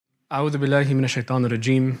أعوذ بالله من الشيطان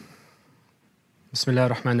الرجيم بسم الله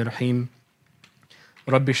الرحمن الرحيم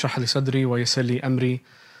ربي اشرح لي صدري ويسر لي أمري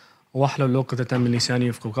واحلل عقدة من لساني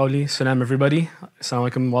يفقهوا قولي. Salam everybody. Assalamu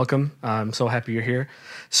alaikum. Welcome. I'm so happy you're here.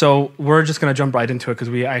 So we're just going to jump right into it because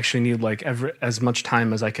we actually need as much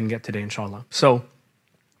time as I can get today, inshallah. So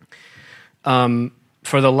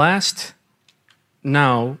for the last,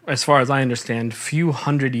 now, as far as I understand, few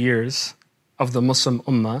hundred years of the Muslim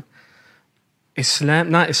Ummah, Islam,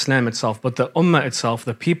 not Islam itself, but the Ummah itself,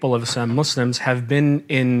 the people of Islam, Muslims, have been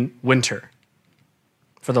in winter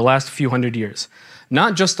for the last few hundred years.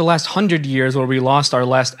 Not just the last 100 years where we lost our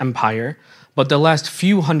last empire, but the last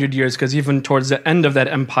few hundred years, because even towards the end of that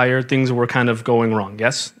empire, things were kind of going wrong,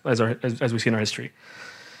 yes? As we see in our history.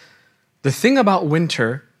 The thing about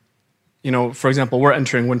winter, you know, for example, we're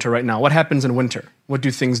entering winter right now. What happens in winter? What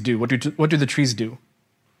do things do? What do the trees do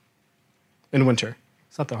in winter?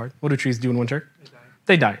 It's not that hard. What do trees do in winter?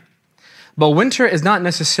 They die. But winter is not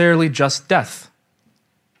necessarily just death.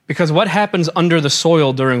 Because what happens under the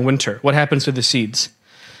soil during winter? What happens to the seeds?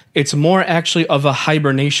 It's more actually of a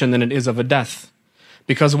hibernation than it is of a death.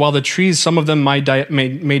 Because while the trees, some of them may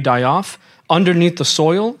die off, underneath the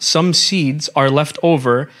soil, some seeds are left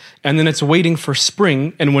over, and then it's waiting for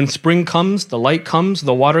spring. And when spring comes, the light comes,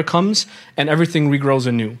 the water comes, and everything regrows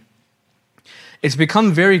anew. It's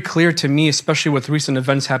become very clear to me, especially with recent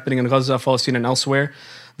events happening in Gaza, Palestine, and elsewhere,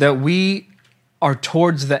 that we are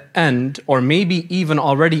towards the end, or maybe even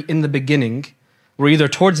already in the beginning. We're either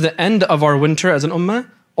towards the end of our winter as an ummah,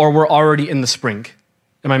 or we're already in the spring.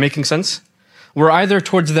 Am I making sense? We're either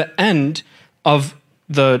towards the end of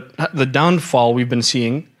the downfall we've been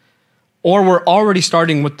seeing, or we're already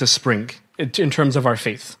starting with the spring in terms of our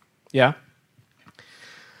faith. Yeah?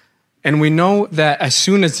 And we know that as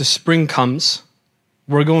soon as the spring comes,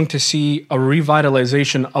 we're going to see a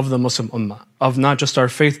revitalization of the Muslim Ummah, of not just our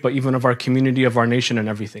faith, but even of our community, of our nation and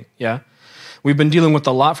everything, yeah? We've been dealing with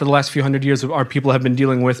a lot for the last few hundred years, our people have been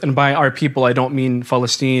dealing with, and by our people, I don't mean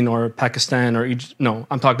Palestine or Pakistan or Egypt, no,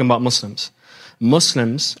 I'm talking about Muslims.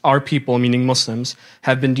 Muslims, our people, meaning Muslims,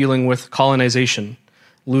 have been dealing with colonization,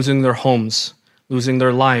 losing their homes, losing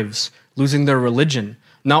their lives, losing their religion.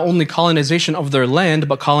 Not only colonization of their land,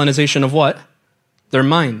 but colonization of what? Their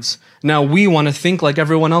minds. Now we want to think like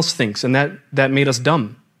everyone else thinks, and that made us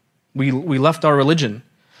dumb. We left our religion.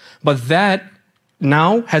 But that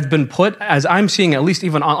now has been put, as I'm seeing, at least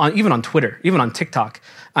even on Twitter, even on TikTok,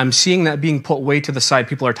 I'm seeing that being put way to the side.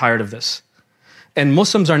 People are tired of this. And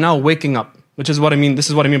Muslims are now waking up, which is what I mean. This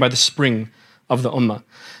is what I mean by the spring of the Ummah.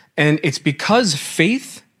 And it's because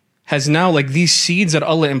faith has now, like these seeds that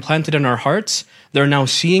Allah implanted in our hearts, they're now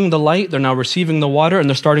seeing the light, they're now receiving the water, and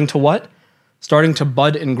they're starting to what? Starting to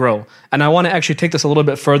bud and grow. And I want to actually take this a little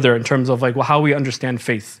bit further in terms of how we understand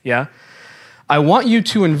faith, yeah? I want you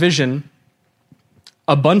to envision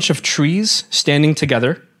a bunch of trees standing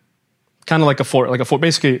together, kind of like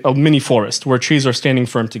basically a mini forest where trees are standing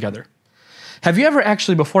firm together. Have you ever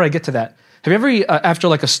actually, before I get to that, have you ever, after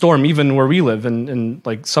like a storm, even where we live in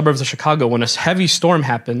like suburbs of Chicago, when a heavy storm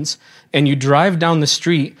happens and you drive down the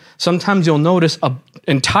street, sometimes you'll notice an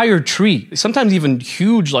entire tree, sometimes even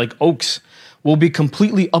huge like oaks, will be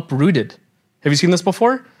completely uprooted. Have you seen this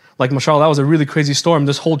before? Like, mashallah, that was a really crazy storm.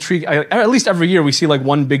 This whole tree, at least every year, we see like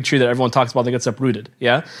one big tree that everyone talks about that gets uprooted,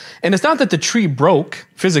 yeah? And it's not that the tree broke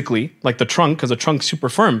physically, like the trunk, because the trunk's super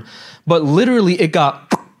firm, but literally it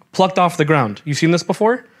got plucked off the ground. You've seen this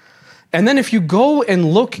before? And then if you go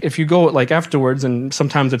like afterwards, and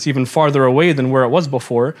sometimes it's even farther away than where it was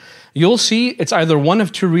before, you'll see it's either one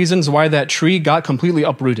of two reasons why that tree got completely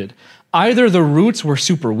uprooted. Either the roots were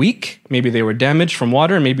super weak, maybe they were damaged from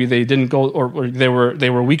water, maybe they didn't go, or they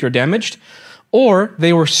were weak or damaged, or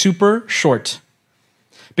they were super short.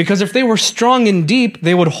 Because if they were strong and deep,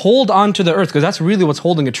 they would hold on to the earth, because that's really what's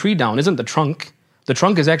holding a tree down, isn't the trunk. The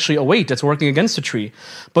trunk is actually a weight that's working against the tree.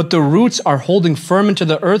 But the roots are holding firm into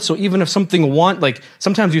the earth, so even if something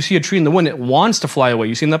sometimes you see a tree in the wind, it wants to fly away.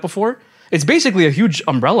 You seen that before? It's basically a huge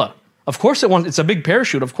umbrella. Of course it's a big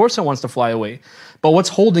parachute, of course it wants to fly away. But what's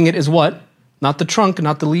holding it is what? Not the trunk,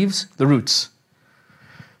 not the leaves, the roots.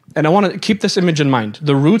 And I want to keep this image in mind.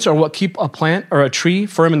 The roots are what keep a plant or a tree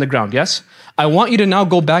firm in the ground, yes? I want you to now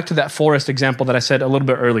go back to that forest example that I said a little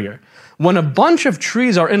bit earlier. When a bunch of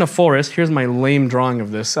trees are in a forest, here's my lame drawing of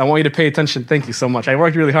this. I want you to pay attention. Thank you so much. I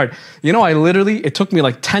worked really hard. You know, it took me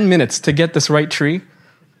like 10 minutes to get this right tree.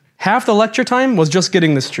 Half the lecture time was just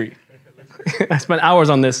getting this tree. I spent hours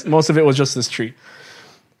on this. Most of it was just this tree.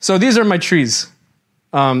 So these are my trees.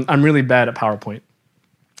 I'm really bad at PowerPoint.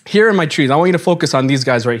 Here are my trees. I want you to focus on these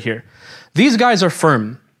guys right here. These guys are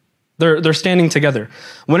firm. They're standing together.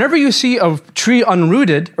 Whenever you see a tree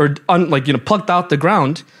unrooted or plucked out the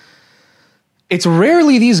ground, it's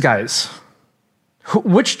rarely these guys.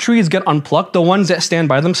 Which trees get unplucked? The ones that stand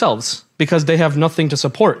by themselves because they have nothing to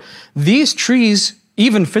support. These trees,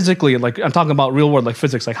 even physically, like I'm talking about real world, like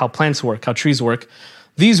physics, like how plants work, how trees work,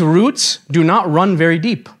 these roots do not run very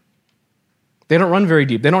deep. They don't run very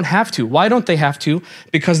deep. They don't have to. Why don't they have to?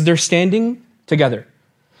 Because they're standing together.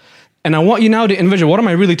 And I want you now to envision, what am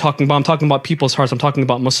I really talking about? I'm talking about people's hearts. I'm talking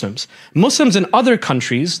about Muslims. Muslims in other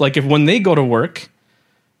countries, like when they go to work,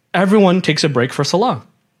 everyone takes a break for salah.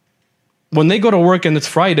 When they go to work and it's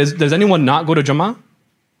Friday, does anyone not go to Jama'ah?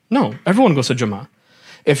 No, everyone goes to Jama'ah.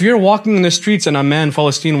 If you're walking in the streets in Amman,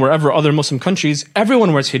 Palestine, wherever other Muslim countries,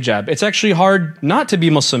 everyone wears hijab. It's actually hard not to be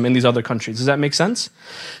Muslim in these other countries. Does that make sense?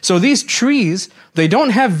 So these trees, they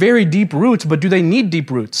don't have very deep roots, but do they need deep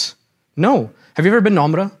roots? No. Have you ever been to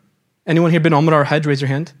Umrah? Anyone here been to Umrah or Hajj? Raise your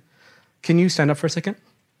hand. Can you stand up for a second?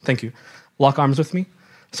 Thank you. Lock arms with me.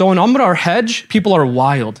 So in Umrah or Hajj, people are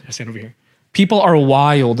wild. Stand over here. People are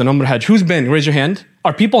wild in Umrah Hajj. Who's been? Raise your hand.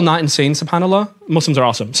 Are people not insane, subhanAllah? Muslims are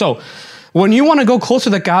awesome. So when you want to go close to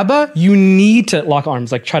the Kaaba, you need to lock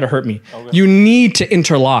arms, like try to hurt me. Okay. You need to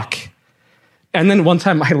interlock. And then one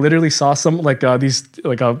time I literally saw some a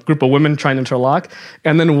group of women trying to interlock,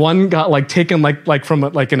 and then one got taken from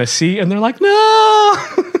in a sea, and they're like, no.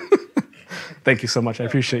 Thank you so much. I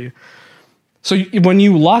appreciate you. So when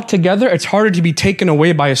you lock together, it's harder to be taken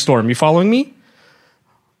away by a storm. You following me?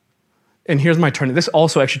 And here's my tornado. This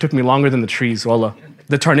also actually took me longer than the trees, wallah.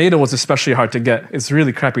 The tornado was especially hard to get. It's a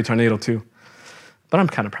really crappy tornado too. But I'm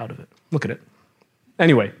kind of proud of it. Look at it.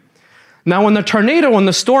 Anyway, now when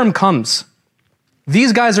the storm comes,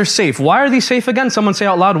 these guys are safe. Why are these safe again? Someone say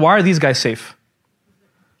out loud, why are these guys safe?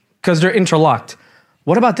 Because they're interlocked.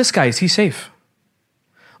 What about this guy? Is he safe?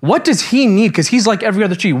 What does he need? Because he's like every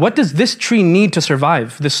other tree. What does this tree need to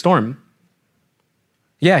survive this storm?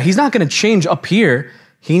 Yeah, he's not going to change up here.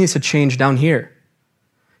 He needs to change down here.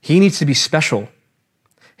 He needs to be special.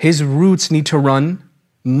 His roots need to run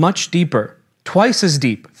much deeper, twice as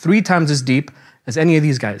deep, 3 times as deep as any of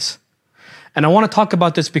these guys. And I want to talk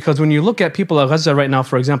about this because when you look at people at Gaza right now,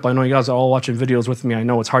 for example, I know you guys are all watching videos with me. I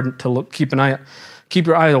know it's hard to look, keep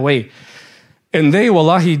your eye away. And they,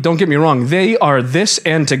 wallahi, don't get me wrong, they are this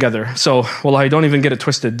and together. So, wallahi, don't even get it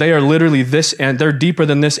twisted. They are literally this and they're deeper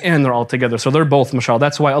than this and they're all together. So they're both, mashallah.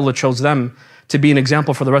 That's why Allah chose them to be an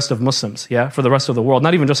example for the rest of Muslims, for the rest of the world.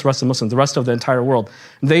 Not even just the rest of Muslims, the rest of the entire world.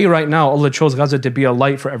 They right now, Allah chose Gaza to be a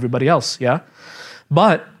light for everybody else,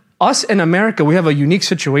 But us in America, we have a unique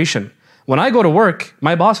situation. When I go to work,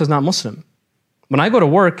 my boss is not Muslim. When I go to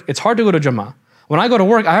work, it's hard to go to Jama'ah. When I go to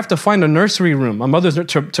work, I have to find a nursery room, a mother's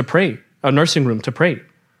to pray, a nursing room to pray.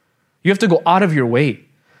 You have to go out of your way.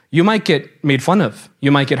 You might get made fun of.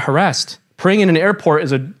 You might get harassed. Praying in an airport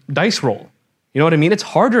is a dice roll. You know what I mean? It's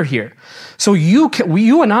harder here. So you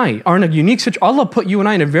and I are in a unique situation. Allah put you and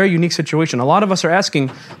I in a very unique situation. A lot of us are asking,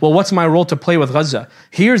 well, what's my role to play with Gaza?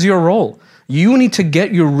 Here's your role. You need to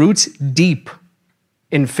get your roots deep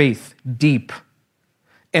in faith, deep.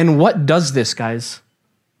 And what does this, guys?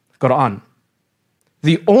 Quran.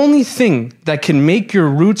 The only thing that can make your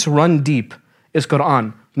roots run deep is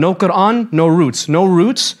Quran. No Quran, no roots. No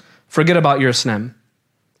roots, forget about your Islam.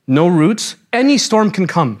 No roots, any storm can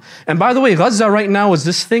come. And by the way, Gaza right now is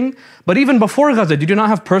this thing, but even before Gaza, did you not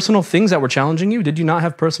have personal things that were challenging you? Did you not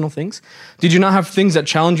have personal things? Did you not have things that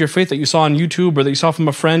challenge your faith that you saw on YouTube or that you saw from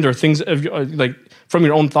a friend or things from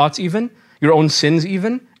your own thoughts even? Your own sins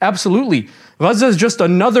even? Absolutely. Gaza is just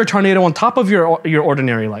another tornado on top of your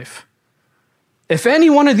ordinary life. If any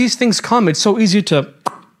one of these things come, it's so easy to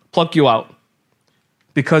pluck you out.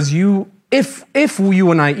 Because if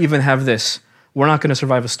you and I even have this, we're not going to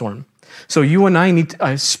survive a storm. So you and I need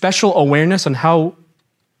a special awareness on how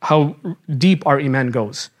deep our iman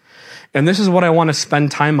goes. And this is what I want to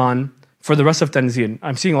spend time on for the rest of Tanzeen.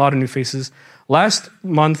 I'm seeing a lot of new faces. Last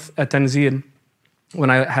month at Tanzeen, when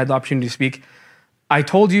I had the opportunity to speak, I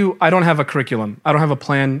told you I don't have a curriculum. I don't have a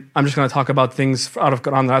plan. I'm just going to talk about things out of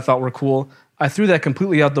Quran that I thought were cool. I threw that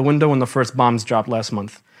completely out the window when the first bombs dropped last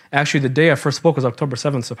month. Actually, the day I first spoke was October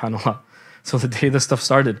 7th, subhanAllah. So the day this stuff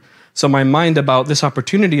started. So my mind about this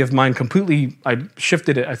opportunity of mine completely, I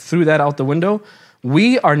shifted it. I threw that out the window.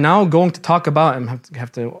 We are now going to talk about, and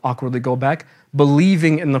have to awkwardly go back,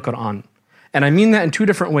 believing in the Quran. And I mean that in 2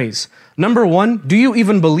 different ways. Number 1, do you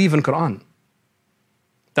even believe in Quran?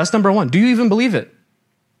 That's number 1. Do you even believe it?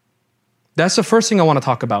 That's the first thing I want to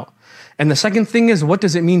talk about. And the second thing is, what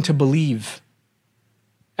does it mean to believe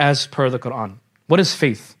as per the Quran? What is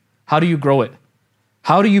faith? How do you grow it?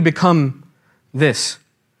 How do you become this?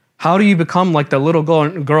 How do you become like the little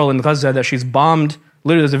girl in Gaza that she's bombed?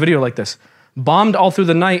 Literally, there's a video like this. Bombed all through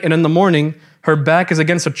the night, and in the morning, her back is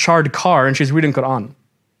against a charred car, and she's reading Quran.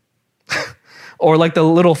 Or like the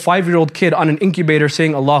little 5-year-old kid on an incubator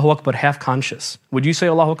saying Allahu Akbar half conscious. Would you say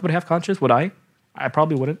Allahu Akbar half conscious? Would I? I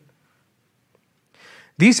probably wouldn't.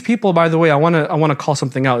 These people, by the way, I want to call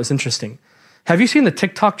something out. It's interesting. Have you seen the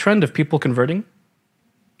TikTok trend of people converting?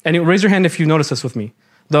 And raise your hand if you notice this with me.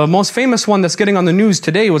 The most famous one that's getting on the news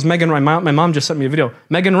today was Megan Rice. My mom just sent me a video.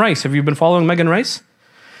 Megan Rice. Have you been following Megan Rice?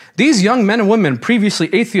 These young men and women, previously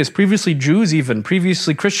atheists, previously Jews even,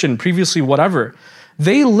 previously Christian, previously whatever,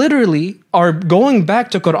 they literally are going back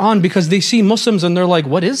to Quran because they see Muslims and they're like,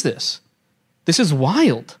 what is this? This is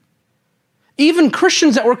wild. Even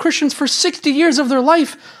Christians that were Christians for 60 years of their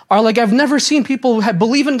life are like, I've never seen people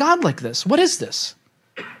believe in God like this. What is this?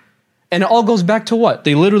 And it all goes back to what?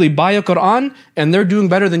 They literally buy a Quran and they're doing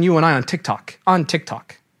better than you and I on TikTok.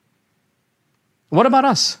 What about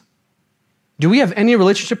us? Do we have any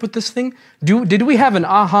relationship with this thing? Did we have an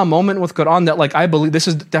aha moment with Quran that like, I believe this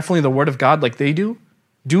is definitely the word of God like they do?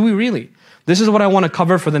 Do we really? This is what I want to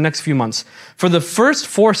cover for the next few months. For the first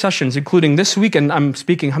 4 sessions, including this week, and I'm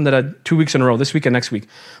speaking, alhamdulillah, 2 weeks in a row, this week and next week,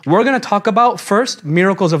 we're going to talk about first,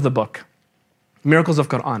 miracles of the book. Miracles of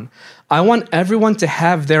Quran. I want everyone to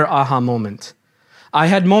have their aha moment. I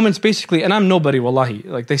had moments basically, and I'm nobody, wallahi.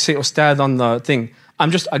 Like they say, Ustad on the thing. I'm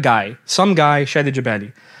just a guy, some guy, Shadi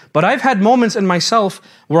Jabali. But I've had moments in myself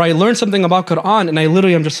where I learned something about Quran and I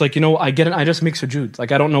literally am just like, I get it. I just make sujood.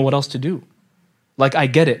 Like I don't know what else to do. Like I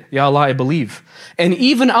get it. Ya Allah, I believe. And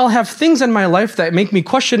even I'll have things in my life that make me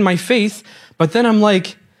question my faith. But then I'm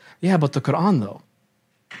like, yeah, but the Quran though.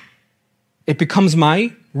 It becomes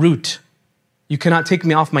my root. You cannot take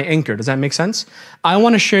me off my anchor. Does that make sense? I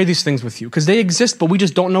want to share these things with you because they exist, but we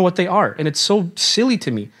just don't know what they are. And it's so silly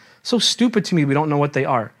to me, so stupid to me, we don't know what they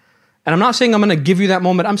are. And I'm not saying I'm going to give you that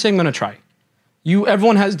moment. I'm saying I'm going to try.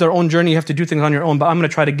 Everyone has their own journey. You have to do things on your own, but I'm going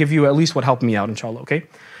to try to give you at least what helped me out, inshallah, okay?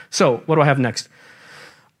 So what do I have next?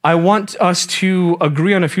 I want us to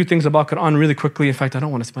agree on a few things about Quran really quickly. In fact, I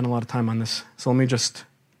don't want to spend a lot of time on this. So let me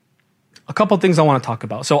a couple things I want to talk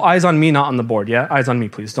about. So eyes on me, not on the board, yeah? Eyes on me,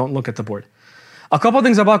 please. Don't look at the board. A couple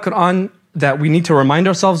things about Quran that we need to remind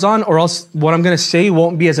ourselves on, or else what I'm going to say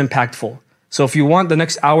won't be as impactful. So if you want the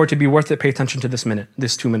next hour to be worth it, pay attention to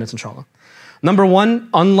this 2 minutes, inshallah. Number one,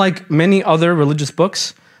 unlike many other religious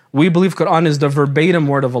books, we believe Quran is the verbatim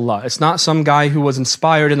word of Allah. It's not some guy who was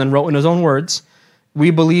inspired and then wrote in his own words.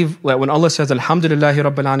 We believe that when Allah says, Alhamdulillahi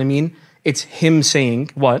Rabbil Alameen, it's Him saying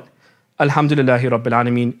what? Alhamdulillahi Rabbil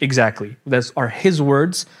Alameen, exactly. Those are His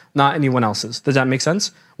words, not anyone else's. Does that make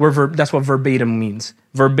sense? That's what verbatim means.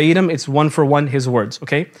 Verbatim, it's one for one His words,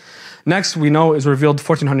 okay? Next, we know is revealed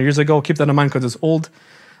 1400 years ago. Keep that in mind because it's old.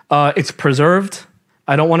 It's preserved.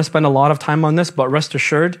 I don't want to spend a lot of time on this, but rest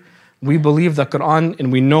assured, we believe that Quran,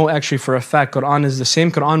 and we know actually for a fact, Quran is the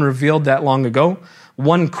same Quran revealed that long ago.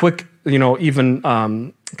 One quick,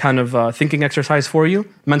 thinking exercise for you,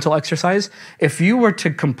 mental exercise. If you were to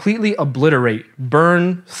completely obliterate,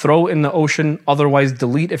 burn, throw in the ocean, otherwise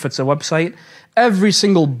delete if it's a website, every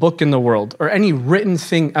single book in the world or any written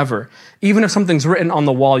thing ever, even if something's written on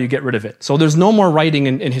the wall, you get rid of it. So there's no more writing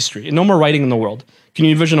in history, no more writing in the world. Can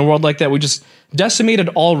you envision a world like that? We just decimated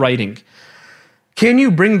all writing. Can you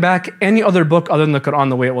bring back any other book other than the Quran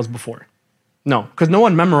the way it was before? No, because no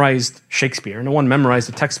one memorized Shakespeare. No one memorized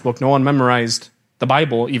the textbook. No one memorized the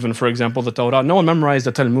Bible, even, for example, the Torah. No one memorized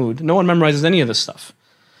the Talmud. No one memorizes any of this stuff.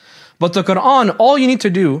 But the Quran, all you need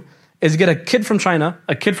to do is get a kid from China,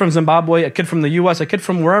 a kid from Zimbabwe, a kid from the US, a kid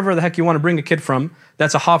from wherever the heck you want to bring a kid from.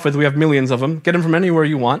 That's a hafiz. We have millions of them. Get them from anywhere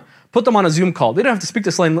you want. Put them on a Zoom call. They don't have to speak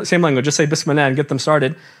the same language. Just say Bismillah and get them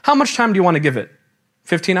started. How much time do you want to give it?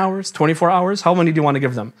 15 hours? 24 hours? How many do you want to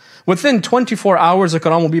give them? Within 24 hours, the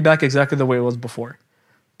Quran will be back exactly the way it was before.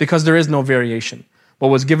 Because there is no variation. What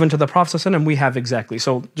was given to the Prophet ﷺ, we have exactly.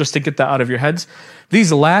 So just to get that out of your heads.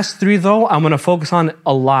 These last 3 though, I'm going to focus on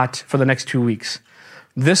a lot for the next 2 weeks.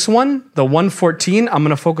 This one, the 114, I'm going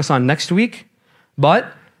to focus on next week.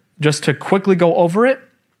 But just to quickly go over it,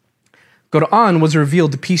 Quran was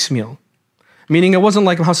revealed piecemeal. Meaning it wasn't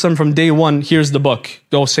like Hassan from day one, here's the book,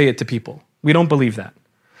 go say it to people. We don't believe that.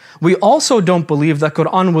 We also don't believe that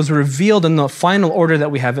Quran was revealed in the final order that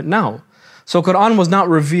we have it now. So Quran was not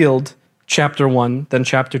revealed chapter 1, then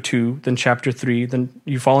chapter 2, then chapter 3, then,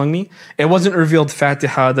 you following me? It wasn't revealed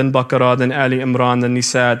Fatiha, then Baqarah, then Ali Imran, then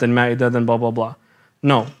Nisa, then Ma'idah, then blah, blah, blah.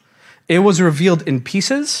 No. It was revealed in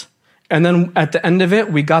pieces, and then at the end of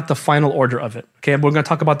it, we got the final order of it. Okay, we're going to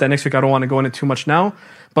talk about that next week. I don't want to go into too much now.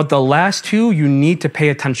 But the last 2, you need to pay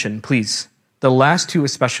attention, please. The last 2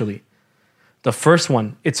 especially. The first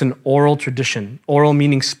one, it's an oral tradition. Oral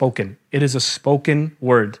meaning spoken. It is a spoken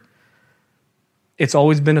word. It's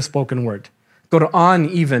always been a spoken word. Quran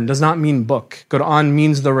even does not mean book. Quran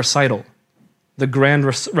means the recital, the grand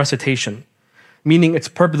recitation. Meaning its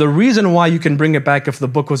purpose. The reason why you can bring it back if the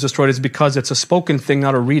book was destroyed is because it's a spoken thing,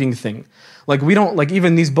 not a reading thing. Like we don't, like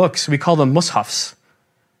even these books, we call them mushafs.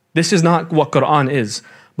 This is not what Quran is.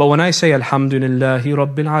 But when I say Alhamdulillahi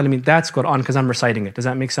Rabbil Alameen, that's Quran because I'm reciting it. Does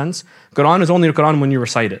that make sense? Quran is only Quran when you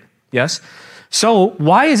recite it. Yes? So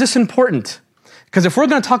why is this important? Because if we're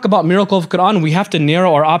going to talk about miracle of Quran, we have to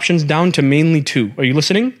narrow our options down to mainly two. Are you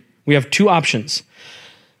listening? We have two options.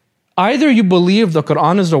 Either you believe the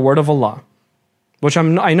Quran is the word of Allah, which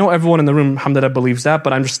I know everyone in the room, alhamdulillah, believes that,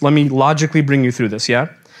 but let me logically bring you through this, yeah?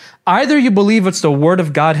 Either you believe it's the word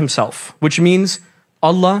of God himself, which means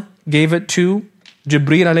Allah gave it to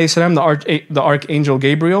Jibreel alayhi salam, the archangel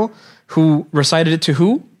Gabriel, who recited it to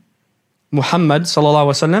who? Muhammad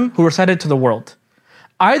sallallahu alaihi wasallam, who recited it to the world.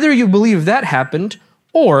 Either you believe that happened,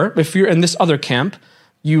 or if you're in this other camp,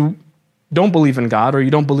 you don't believe in God, or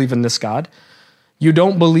you don't believe in this God, you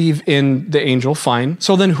don't believe in the angel, fine.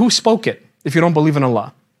 So then who spoke it if you don't believe in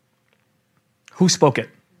Allah? Who spoke it?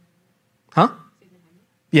 Huh?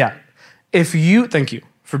 Yeah. Thank you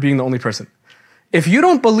for being the only person. If you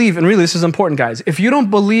don't believe, and really this is important, guys, if you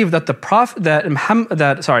don't believe that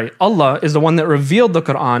Allah is the one that revealed the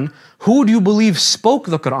Quran, who do you believe spoke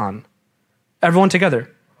the Quran? Everyone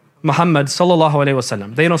together. Muhammad sallallahu alaihi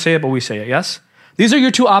wasallam. They don't say it, but we say it, yes? These are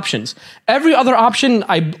your two options. Every other option,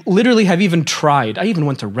 I literally have even tried. I even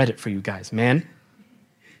went to Reddit for you guys, man.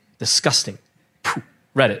 Disgusting.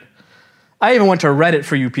 Reddit. I even went to Reddit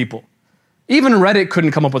for you people. Even Reddit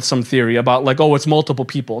couldn't come up with some theory about like, oh, it's multiple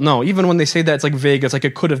people. No, even when they say that, it's like vague. It's like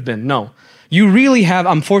it could have been. No. You really have,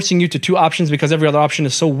 I'm forcing you to two options because every other option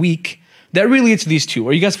is so weak that really it's these two.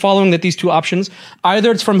 Are you guys following that these two options?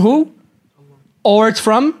 Either it's from who? Or it's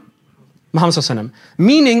from Muhammad sallallahu alaihi wasallam.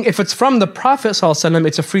 Meaning, if it's from the Prophet sallallahu alaihi wasallam,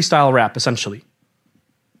 it's a freestyle rap, essentially.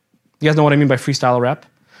 You guys know what I mean by freestyle rap?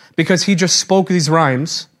 Because he just spoke these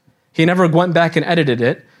rhymes. He never went back and edited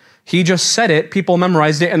it. He just said it, people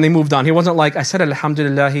memorized it, and they moved on. He wasn't like, I said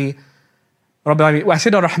Alhamdulillahi Rabbil Alameen. I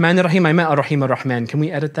said Ar-Rahman Ar-Rahim, I meant Ar-Rahim Ar-Rahman. Can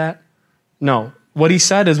we edit that? No. What he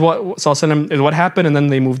said is what happened, and then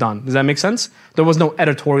they moved on. Does that make sense? There was no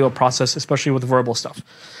editorial process, especially with verbal stuff.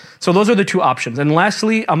 So those are the two options. And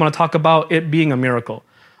lastly, I'm going to talk about it being a miracle.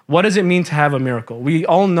 What does it mean to have a miracle? We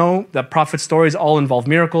all know that prophet stories all involve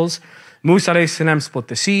miracles. Musa alayhi salam split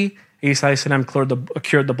the sea. Isa alayhi salam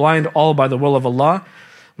cured the blind, all by the will of Allah.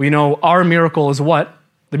 We know our miracle is what?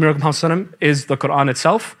 The miracle of Muhammad sallallahu alaihi wasallam is the Quran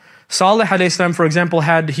itself. Salih alayhi salam, for example,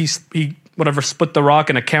 he split the rock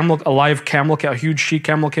and a live camel, a huge she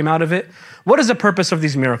camel came out of it. What is the purpose of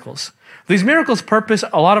these miracles? These miracles' purpose,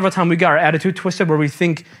 a lot of the time we got our attitude twisted where we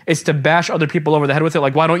think it's to bash other people over the head with it,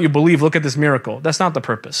 like, why don't you believe? Look at this miracle. That's not the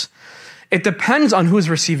purpose. It depends on who's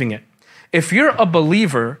receiving it. If you're a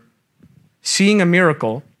believer seeing a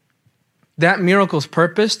miracle, that miracle's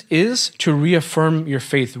purpose is to reaffirm your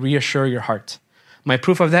faith, reassure your heart. My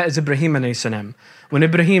proof of that is Ibrahim alayhi salam. When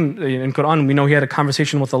Ibrahim, in Quran, we know he had a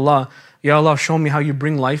conversation with Allah. Ya Allah, show me how you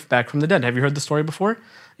bring life back from the dead. Have you heard the story before?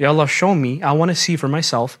 Ya Allah, show me, I want to see for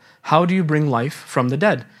myself, how do you bring life from the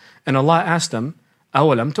dead? And Allah asked him,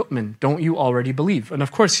 Awalam tu'min, don't you already believe? And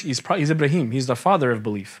of course, he's Ibrahim, he's the father of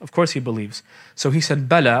belief. Of course he believes. So he said,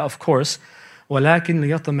 Bala, of course, وَلَكِنْ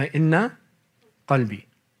لِيَطْمَئِنَّ قَلْبِي.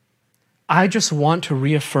 I just want to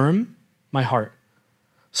reaffirm my heart.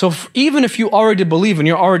 So even if you already believe and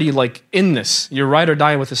you're already like in this, you're ride or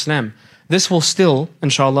die with Islam, this will still,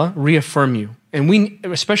 inshallah, reaffirm you. And we,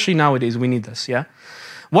 especially nowadays, we need this, yeah?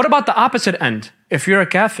 What about the opposite end? If you're a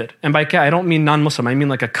kafir, and by kafir, I don't mean non-Muslim, I mean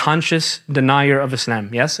like a conscious denier of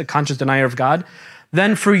Islam, yes? A conscious denier of God.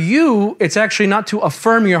 Then for you, it's actually not to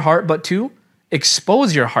affirm your heart, but to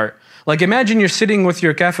expose your heart. Like imagine you're sitting with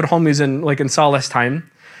your kafir homies in Saleh's time,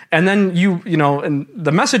 and then you know, and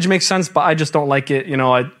the message makes sense, but I just don't like it. You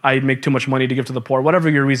know, I make too much money to give to the poor, whatever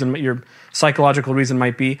your reason, your psychological reason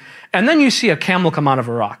might be. And then you see a camel come out of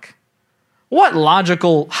a rock.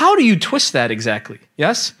 How do you twist that exactly?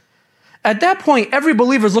 Yes? At that point, every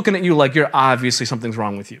believer is looking at you like obviously something's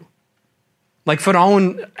wrong with you. Like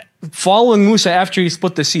Pharaoh following Musa after he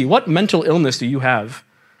split the sea. What mental illness do you have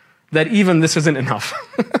that even this isn't enough?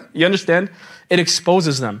 You understand? It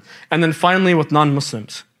exposes them. And then finally with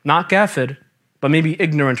non-Muslims. Not kafir, but maybe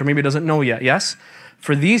ignorant or maybe doesn't know yet, yes?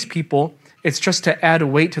 For these people, it's just to add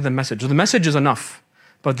weight to the message. The message is enough,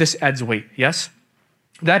 but this adds weight, yes?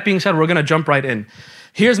 That being said, we're going to jump right in.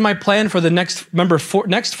 Here's my plan for the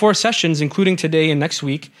next 4 sessions, including today and next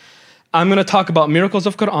week. I'm going to talk about miracles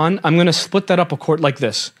of Quran. I'm going to split that up like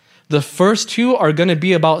this. The first two are going to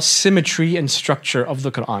be about symmetry and structure of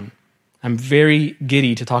the Quran. I'm very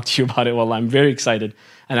giddy to talk to you about it. Wallah, I'm very excited.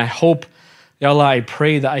 And I hope, Ya Allah, I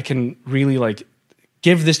pray that I can really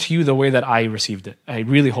give this to you the way that I received it. I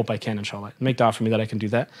really hope I can, inshallah. Make dua for me that I can do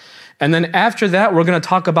that. And then after that, we're going to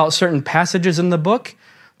talk about certain passages in the book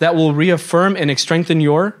that will reaffirm and strengthen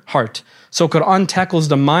your heart. So Quran tackles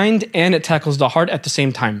the mind and it tackles the heart at the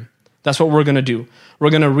same time. That's what we're going to do. We're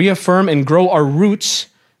going to reaffirm and grow our roots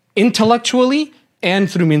intellectually and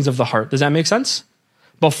through means of the heart. Does that make sense?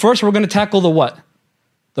 But first, we're going to tackle the what?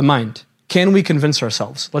 The mind. Can we convince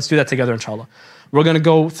ourselves? Let's do that together, inshallah. We're going to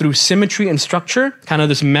go through symmetry and structure, kind of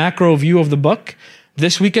this macro view of the book,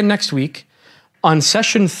 this week and next week. On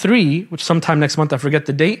session 3, which sometime next month, I forget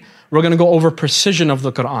the date, we're going to go over precision of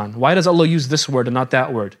the Quran. Why does Allah use this word and not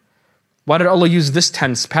that word? Why did Allah use this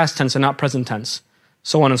tense, past tense, and not present tense?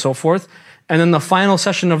 So on and so forth. And then the final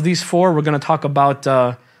session of these 4, we're going to talk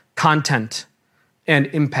about content and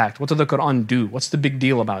impact. What did the Quran do? What's the big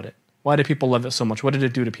deal about it? Why do people love it so much? What did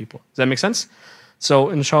it do to people? Does that make sense? So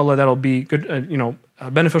inshallah, that'll be good,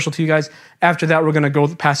 beneficial to you guys. After that, we're going to go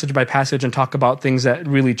passage by passage and talk about things that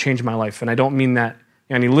really changed my life. And I don't mean that,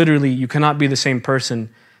 literally, you cannot be the same person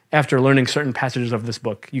after learning certain passages of this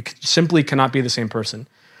book. You simply cannot be the same person.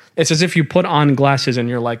 It's as if you put on glasses and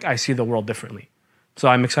you're like, I see the world differently. So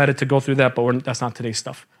I'm excited to go through that, but that's not today's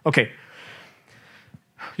stuff. Okay.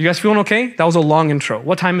 You guys feeling okay? That was a long intro.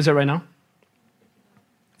 What time is it right now?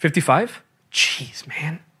 55? Jeez,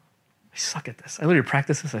 man. I suck at this. I literally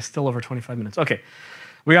practice this. I still over 25 minutes. Okay.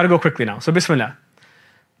 We got to go quickly now. So bismillah.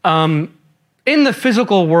 In the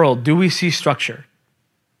physical world, do we see structure?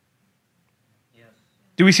 Yes.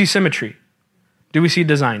 Do we see symmetry? Do we see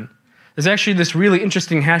design? There's actually this really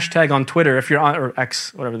interesting hashtag on Twitter, if you're on, or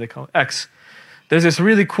X, whatever they call it, X. There's this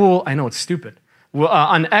really cool, I know it's stupid. Well,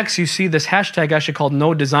 on X, you see this hashtag actually called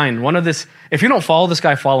No Design. If you don't follow this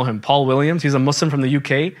guy, follow him. Paul Williams, he's a Muslim from the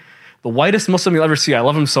UK. The whitest Muslim you'll ever see. I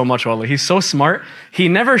love him so much, wallah. He's so smart. He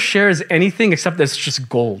never shares anything except that it's just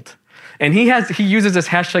gold. And he uses this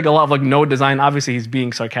hashtag a lot of No Design. Obviously, he's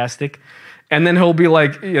being sarcastic. And then he'll be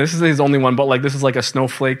like, this is his only one, but this is like a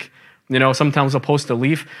snowflake. Sometimes he'll post a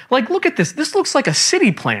leaf. Look at this. This looks like a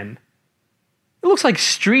city plan. It looks like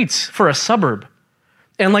streets for a suburb.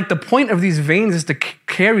 And the point of these veins is to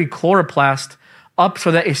carry chloroplast up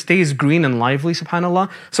so that it stays green and lively,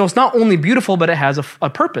 subhanAllah. So it's not only beautiful, but it has a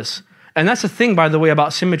purpose. And that's the thing, by the way,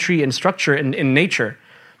 about symmetry and structure in nature,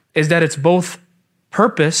 is that it's both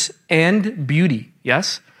purpose and beauty,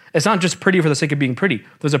 yes? It's not just pretty for the sake of being pretty.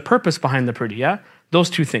 There's a purpose behind the pretty, yeah?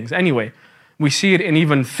 Those two things. Anyway, we see it in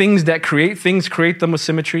even things that create them with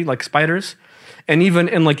symmetry, like spiders. And even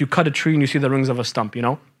in you cut a tree and you see the rings of a stump,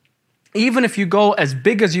 Even if you go as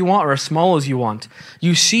big as you want or as small as you want,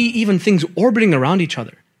 you see even things orbiting around each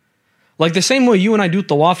other. Like the same way you and I do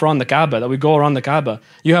tawaf around the Kaaba, that we go around the Kaaba,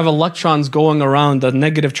 you have electrons going around, the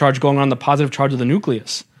negative charge going around the positive charge of the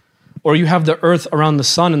nucleus. Or you have the earth around the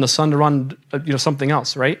sun and the sun around something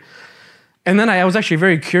else, right? And then I was actually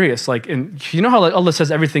very curious, you know how Allah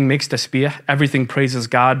says everything makes tasbih, everything praises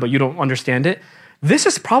God, but you don't understand it? This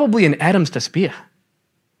is probably an Adam's tasbih.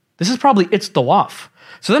 This is probably its tawaf.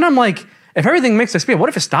 So then I'm like, if everything makes tasbih, what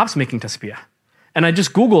if it stops making tasbih? And I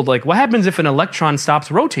just Googled, what happens if an electron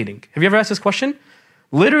stops rotating? Have you ever asked this question?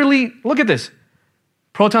 Literally, look at this.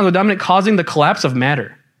 Protons are dominant, causing the collapse of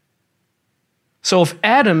matter. So if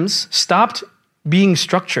atoms stopped being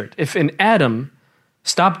structured, if an atom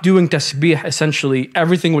stopped doing tasbih, essentially,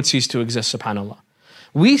 everything would cease to exist, subhanAllah.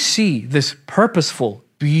 We see this purposeful,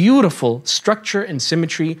 beautiful structure and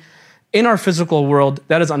symmetry in our physical world.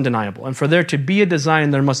 That is undeniable. And for there to be a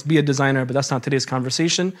design, there must be a designer, but that's not today's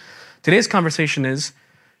conversation. Today's conversation is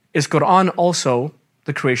Quran also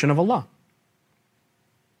the creation of Allah?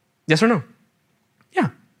 Yes or no? Yeah.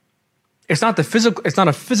 It's not a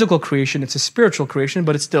physical creation, it's a spiritual creation,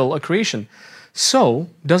 but it's still a creation. So,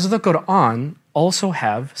 does the Quran also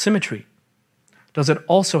have symmetry? Does it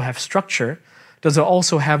also have structure? Does it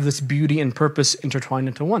also have this beauty and purpose intertwined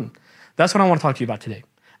into one? That's what I want to talk to you about today.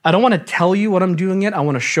 I don't want to tell you what I'm doing yet. I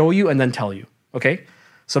want to show you and then tell you. Okay?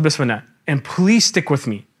 So bismillah. And please stick with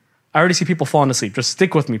me. I already see people falling asleep. Just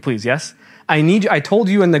stick with me, please, yes? I told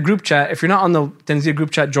you in the group chat, if you're not on the Tanzih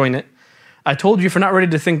group chat, join it. I told you if you're not ready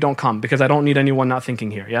to think, don't come, because I don't need anyone not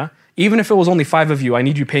thinking here, yeah? Even if it was only 5 of you, I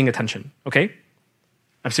need you paying attention, okay?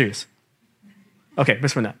 I'm serious. Okay,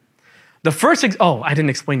 bismillah. The first, I didn't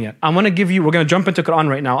explain yet. we're going to jump into Quran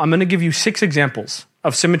right now. I'm going to give you 6 examples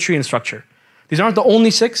of symmetry and structure. These aren't the only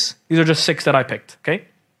 6. These are just 6 that I picked, okay?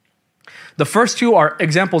 The first 2 are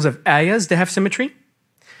examples of ayahs that have symmetry.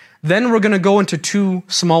 Then we're going to go into 2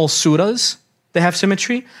 small surahs. They have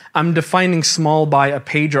symmetry. I'm defining small by a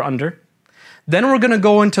page or under. Then we're going to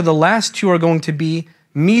go into the last 2 are going to be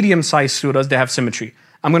medium-sized surahs. They have symmetry.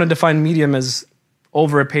 I'm going to define medium as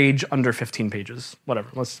over a page, under 15 pages. Whatever,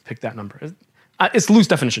 let's pick that number. It's loose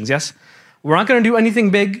definitions, yes? We're not going to do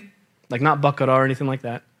anything big, like not Baqarah or anything like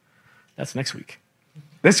that. That's next week.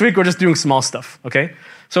 This week we're just doing small stuff, okay?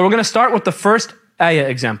 So we're going to start with the first ayah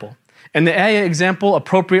example. And the ayah example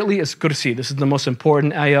appropriately is Kursi. This is the most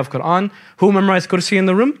important ayah of Quran. Who memorized Kursi in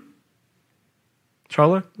the room?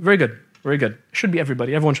 Inshallah? Very good, very good. It should be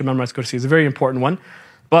everybody. Everyone should memorize Kursi. It's a very important one.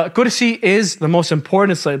 But Kursi is the most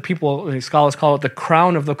important. It's like scholars call it the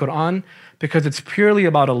crown of the Quran because it's purely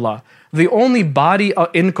about Allah. The only body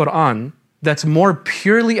in Quran that's more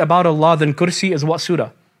purely about Allah than Kursi is what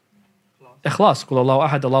surah? Ikhlas. Qul Allahu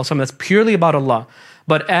Ahad, Allahu Samad. That's purely about Allah.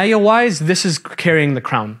 But ayah-wise, this is carrying the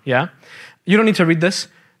crown, yeah? You don't need to read this.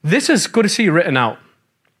 This is Kursi written out.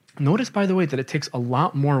 Notice, by the way, that it takes a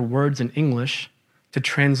lot more words in English to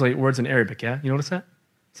translate words in Arabic, yeah? You notice that?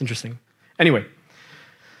 It's interesting. Anyway,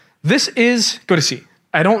 this is Kursi.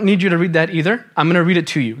 I don't need you to read that either. I'm going to read it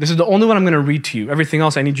to you. This is the only one I'm going to read to you. Everything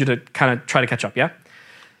else I need you to kind of try to catch up, yeah?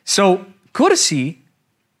 So, Kursi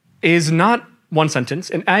is not one sentence.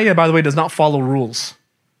 An ayah, by the way, does not follow rules.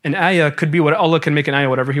 An ayah could be what Allah can make an ayah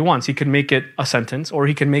whatever He wants. He can make it a sentence, or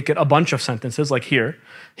He can make it a bunch of sentences, like here.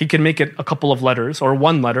 He can make it a couple of letters, or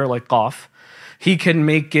one letter, like qaf. He can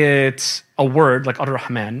make it a word, like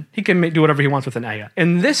ar-Rahman. He can do whatever He wants with an ayah.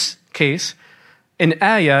 In this case, an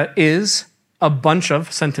ayah is a bunch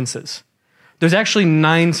of sentences. There's actually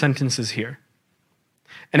 9 sentences here.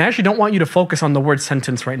 And I actually don't want you to focus on the word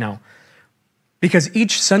sentence right now. Because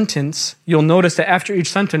each sentence, you'll notice that after each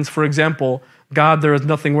sentence, for example, God, there is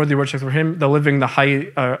nothing worthy of worship for Him, the living, the high,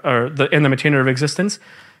 and the maintainer of existence.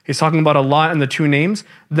 He's talking about Allah and the 2 names.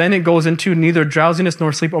 Then it goes into neither drowsiness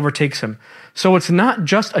nor sleep overtakes Him. So it's not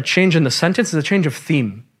just a change in the sentence, it's a change of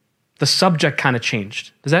theme. The subject kind of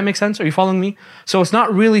changed. Does that make sense? Are you following me? So it's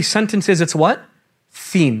not really sentences, it's what?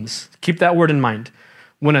 Themes. Keep that word in mind.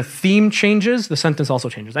 When a theme changes, the sentence also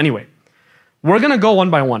changes. Anyway, we're going to go one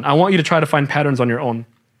by one. I want you to try to find patterns on your own.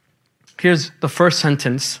 Here's the first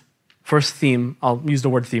sentence, first theme. I'll use the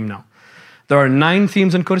word theme now. There are 9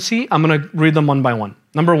 themes in Kursi. I'm going to read them one by one.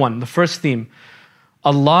 Number 1, the first theme.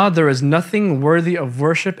 Allah, there is nothing worthy of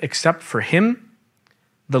worship except for Him,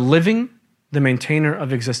 the living, the maintainer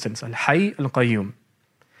of existence. Al-Hayy al-Qayyum.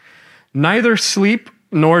 Neither sleep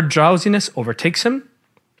nor drowsiness overtakes Him.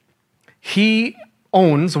 He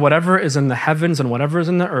owns whatever is in the heavens and whatever is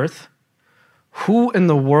in the earth. Who in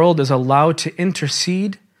the world is allowed to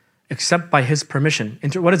intercede except by His permission?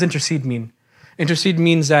 What does intercede mean? Intercede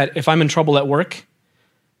means that if I'm in trouble at work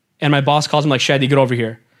and my boss calls me like, Shadi, get over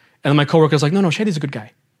here. And my coworker's like, no, Shadi's a good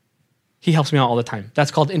guy. He helps me out all the time.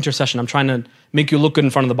 That's called intercession. I'm trying to make you look good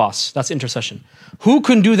in front of the boss. That's intercession. Who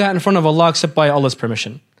can do that in front of Allah except by Allah's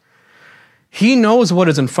permission? He knows what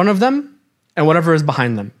is in front of them and whatever is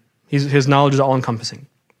behind them. His knowledge is all-encompassing.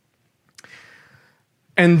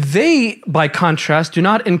 And they, by contrast, do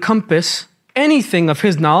not encompass anything of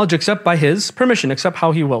His knowledge except by His permission, except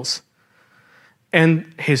how He wills.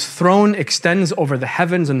 And His throne extends over the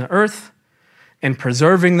heavens and the earth, and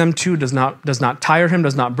preserving them too does not tire Him,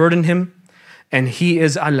 does not burden Him. And He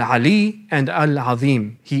is Al-Ali and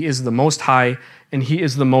Al-Azim. He is the Most High, and He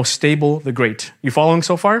is the most stable, the great. You following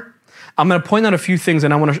so far? I'm going to point out a few things,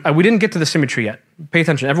 and we didn't get to the symmetry yet. Pay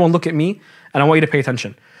attention. Everyone look at me, and I want you to pay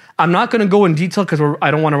attention. I'm not going to go in detail because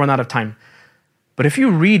I don't want to run out of time. But if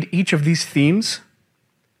you read each of these themes,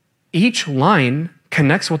 each line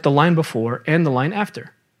connects with the line before and the line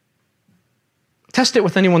after. Test it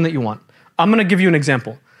with anyone that you want. I'm going to give you an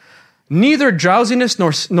example. Neither drowsiness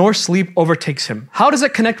nor sleep overtakes Him. How does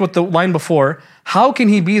it connect with the line before? How can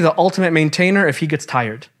He be the ultimate maintainer if He gets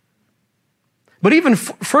tired? But even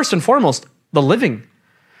first and foremost, the living.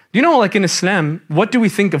 Do you know, like in Islam, what do we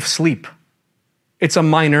think of sleep? It's a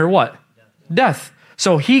minor what? Death.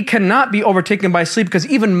 So He cannot be overtaken by sleep because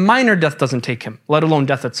even minor death doesn't take Him, let alone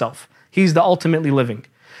death itself. He's the ultimately living.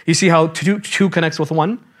 You see how two connects with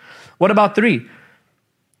one? What about 3?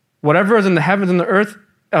 Whatever is in the heavens and the earth,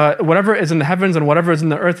 whatever is in the heavens and whatever is in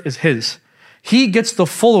the earth is His. He gets the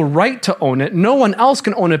full right to own it. No one else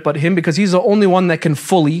can own it but Him because He's the only one that can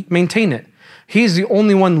fully maintain it. He's the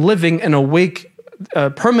only one living and awake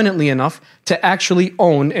permanently enough to actually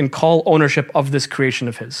own and call ownership of this creation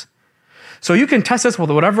of His. So you can test this with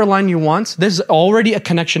whatever line you want. There's already a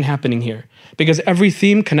connection happening here because every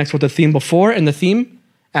theme connects with the theme before and the theme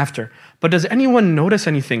after. But does anyone notice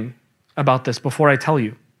anything about this before I tell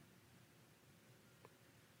you?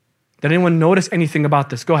 Did anyone notice anything about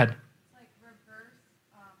this? Go ahead.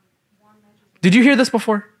 Did you hear this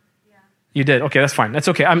before? Yeah. You did? Okay, that's fine. That's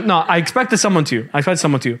okay. I expected someone to.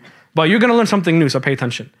 But you're going to learn something new, so pay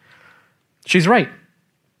attention. She's right.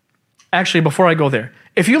 Actually, before I go there,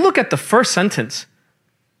 if you look at the first sentence,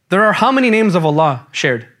 there are how many names of Allah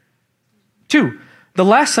shared? 2. The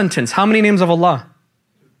last sentence, how many names of Allah?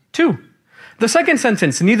 2. The second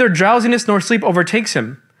sentence, neither drowsiness nor sleep overtakes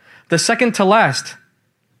him. The second to last,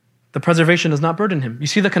 the preservation does not burden him. You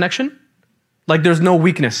see the connection? Like there's no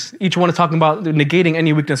weakness. Each one is talking about negating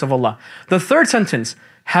any weakness of Allah. The third sentence,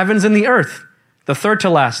 heavens and the earth. The third to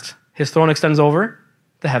last, his throne extends over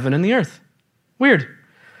the heaven and the earth. Weird.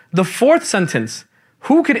 The fourth sentence,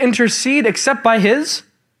 who could intercede except by his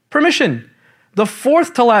permission? The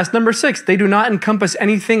fourth to last, number 6, they do not encompass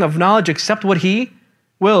anything of knowledge except what he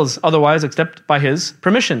wills, otherwise except by his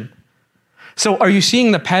permission. So are you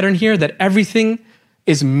seeing the pattern here that everything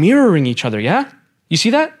is mirroring each other, yeah? You see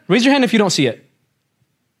that? Raise your hand if you don't see it.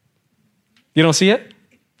 You don't see it?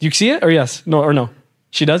 You see it or yes? No or no?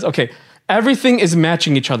 She does? Okay. Everything is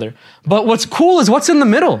matching each other. But what's cool is what's in the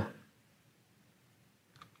middle.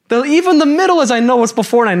 Even the middle is I know what's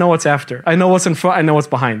before and I know what's after. I know what's in front, I know what's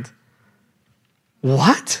behind.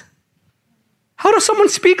 What? How does someone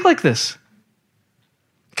speak like this?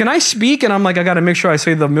 Can I speak and I'm like, I got to make sure I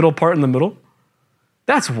say the middle part in the middle?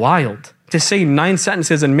 That's wild. To say 9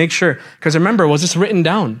 sentences and make sure. Because remember, was this written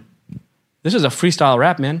down? This is a freestyle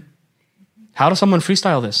rap, man. How does someone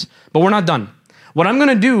freestyle this? But we're not done. What I'm going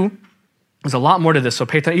to do is a lot more to this. So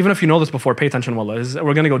pay attention. Even if you know this before, pay attention, wallah.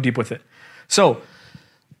 We're going to go deep with it. So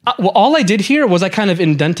all I did here was I kind of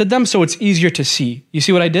indented them so it's easier to see. You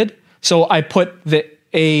see what I did? So I put the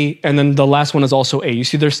A and then the last one is also A. You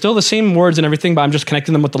see, they're still the same words and everything, but I'm just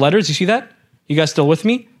connecting them with the letters. You see that? You guys still with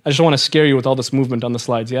me? I just don't want to scare you with all this movement on the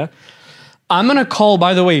slides, yeah? I'm going to call,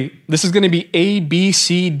 by the way, this is going to be A, B,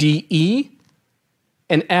 C, D, E.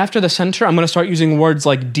 And after the center, I'm going to start using words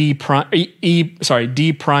like D prime,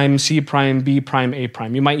 D prime, C prime, B prime, A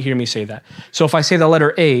prime. You might hear me say that. So if I say the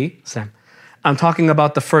letter A, Sam, I'm talking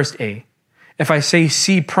about the first A. If I say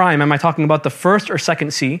C prime, am I talking about the first or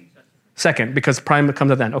second C? Second, because prime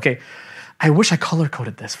comes at the end. Okay, I wish I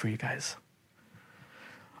color-coded this for you guys.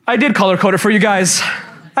 I did color-code it for you guys.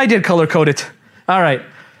 I did color-code it. All right.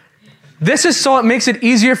 This is so it makes it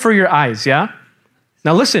easier for your eyes, yeah?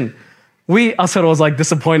 Now listen, Asad was like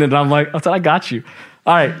disappointed, and I'm like, Asad, I got you.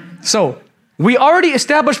 All right, so we already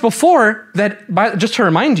established before that, just to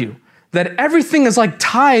remind you, that everything is like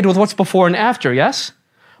tied with what's before and after, yes?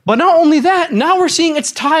 But not only that, now we're seeing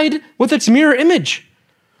it's tied with its mirror image.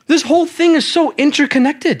 This whole thing is so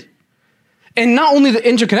interconnected. And not only the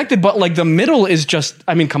interconnected, but like the middle is just,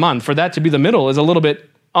 I mean, come on, for that to be the middle is a little bit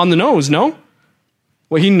on the nose, no?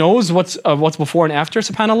 Well, he knows what's before and after,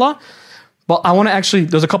 subhanAllah. But I want to actually,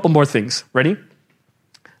 there's a couple more things. Ready?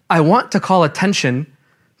 I want to call attention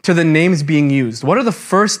to the names being used. What are the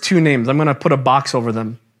first 2 names? I'm going to put a box over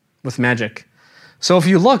them with magic. So if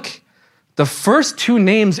you look, the first 2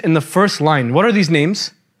 names in the first line, what are these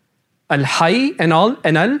names? Al-Hayy and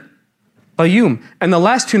Al-Qayyum. And the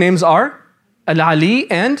last 2 names are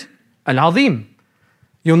Al-Ali and Al-Azim.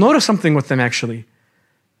 You'll notice something with them actually.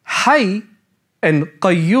 Hayy and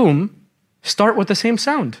Qayyum start with the same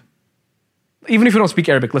sound. Even if you don't speak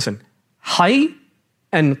Arabic, listen. Hayy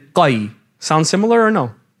and Qayy sound similar or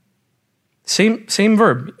no? Same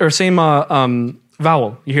verb or same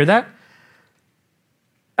vowel. You hear that?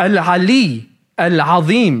 Al-Ali,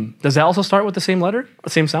 Al-Azim. Does that also start with the same letter, the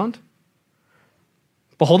same sound?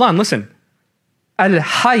 But hold on, listen.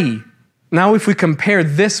 Al-Hayy. Now if we compare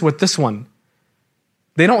this with this one,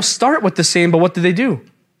 they don't start with the same, but what do?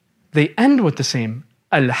 They end with the same.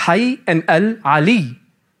 Al-Hayy and Al-Ali.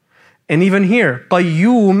 And even here,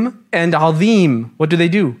 Qayyum and Azim, what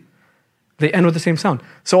do? They end with the same sound.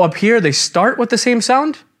 So up here, they start with the same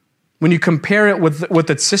sound. When you compare it with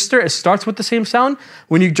its sister, it starts with the same sound.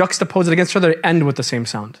 When you juxtapose it against each other, they end with the same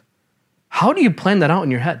sound. How do you plan that out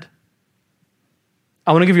in your head?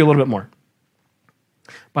 I want to give you a little bit more.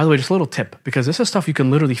 By the way, just a little tip, because this is stuff you can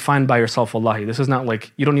literally find by yourself, wallahi. This is not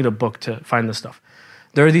like, you don't need a book to find this stuff.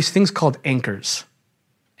 There are these things called anchors.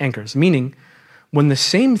 Anchors, meaning when the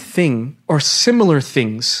same thing or similar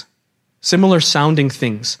things, similar sounding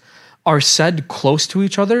things are said close to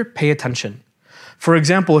each other, pay attention. For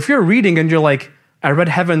example, if you're reading and you're like, I read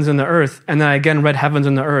heavens and the earth, and then I again read heavens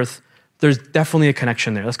and the earth, there's definitely a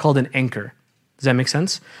connection there. That's called an anchor. Does that make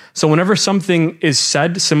sense? So whenever something is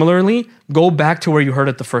said similarly, go back to where you heard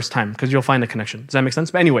it the first time because you'll find a connection. Does that make sense?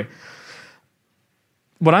 But anyway,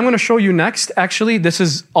 what I'm going to show you next, actually, this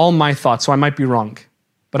is all my thoughts, so I might be wrong.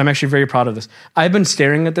 but I'm actually very proud of this. I've been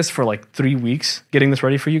staring at this for like 3 weeks, getting this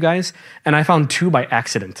ready for you guys, and I found 2 by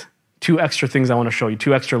accident. 2 extra things I want to show you,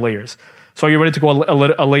 2 extra layers. So are you ready to go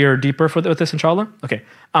a layer deeper with this, inshallah? Okay.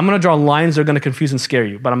 I'm going to draw lines that are going to confuse and scare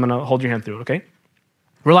you, but I'm going to hold your hand through it, okay?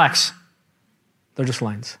 Relax. They're just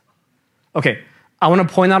lines. Okay. I want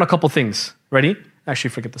to point out a couple things. Ready?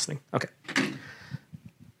 Actually, forget this thing. Okay.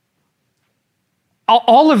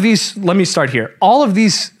 All of these, let me start here. All of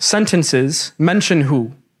these sentences mention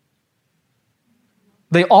who?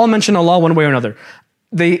 They all mention Allah one way or another.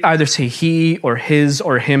 They either say he or his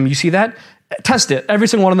or him. You see that? Test it. Every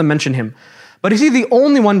single one of them mention him. But is he the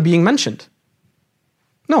only one being mentioned?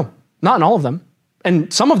 No, not in all of them.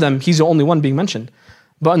 And some of them, he's the only one being mentioned.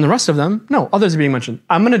 But in the rest of them, no, others are being mentioned.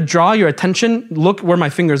 I'm going to draw your attention, look where my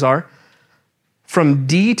fingers are, from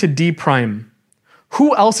D to D prime.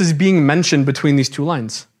 Who else is being mentioned between these 2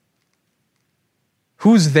 lines?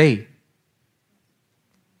 Who's they?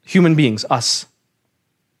 Human beings, us.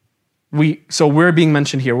 So we're being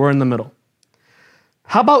mentioned here. We're in the middle.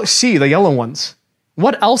 How about C, the yellow ones?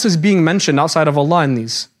 What else is being mentioned outside of Allah in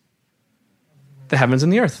these? The heavens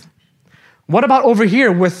and the earth. What about over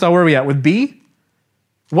here with, where are we at, with B?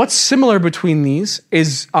 What's similar between these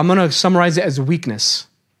is, I'm going to summarize it as weakness.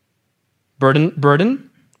 Burden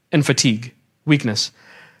and fatigue. Weakness.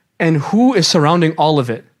 And who is surrounding all of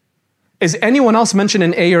it? Is anyone else mentioned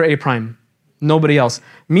in A or A prime? Nobody else.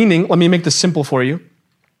 Meaning, let me make this simple for you.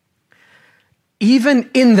 Even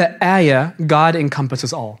in the ayah, God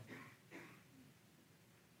encompasses all.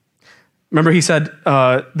 Remember he said,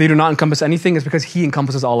 they do not encompass anything, it's because he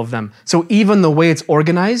encompasses all of them. So even the way it's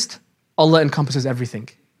organized, Allah encompasses everything.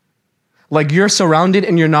 Like you're surrounded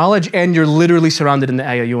in your knowledge and you're literally surrounded in the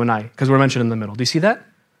ayah, you and I, because we're mentioned in the middle. Do you see that?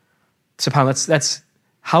 SubhanAllah, that's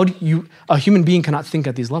how a human being cannot think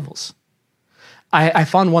at these levels. I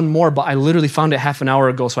found one more, but I literally found it half an hour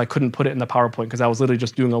ago, so I couldn't put it in the PowerPoint because I was literally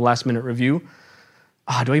just doing a last minute review.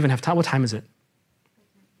 Do I even have time? What time is it?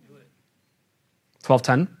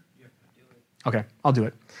 12:10? Okay, I'll do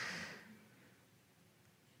it.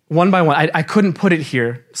 One by one, I couldn't put it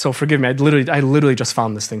here, so forgive me. I literally just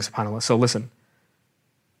found this thing, subhanAllah. So listen.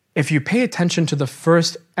 If you pay attention to the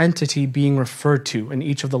first entity being referred to in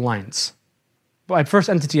each of the lines, by first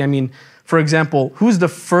entity I mean, for example, who's the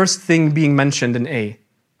first thing being mentioned in A?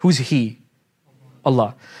 Who's he?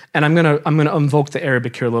 Allah. And I'm gonna invoke the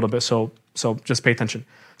Arabic here a little bit, so just pay attention.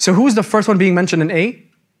 So who's the first one being mentioned in A?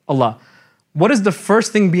 Allah. What is the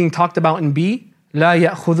first thing being talked about in B? La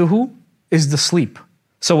ya'khudhuhu is the sleep.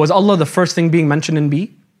 So was Allah the first thing being mentioned in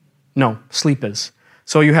B? No, sleep is.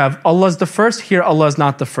 So you have Allah's the first, here Allah is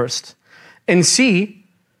not the first. In C,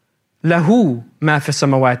 lahu ma fi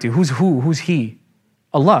samawati. Who's he?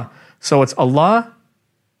 Allah. So it's Allah,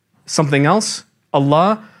 something else,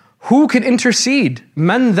 Allah. Who can intercede?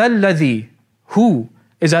 Man dhal ladhi. Who?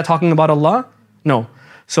 Is that talking about Allah? No.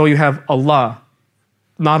 So you have Allah,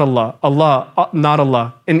 not Allah. Allah, not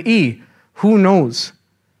Allah. In E, who knows?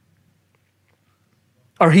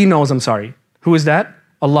 Or he knows, I'm sorry. Who is that?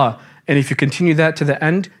 Allah. And if you continue that to the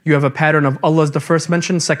end, you have a pattern of Allah is the first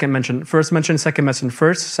mention, second mention, first mention, second mention,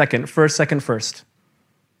 first, second, first.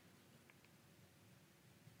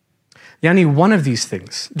 Yani one of these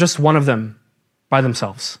things, just one of them by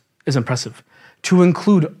themselves is impressive. To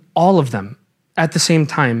include all of them at the same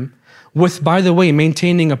time with, by the way,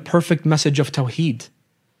 maintaining a perfect message of Tawheed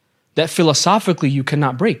that philosophically you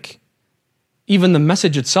cannot break. Even the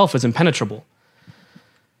message itself is impenetrable.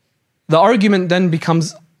 The argument then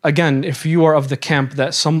becomes, again, if you are of the camp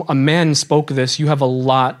that a man spoke this, you have a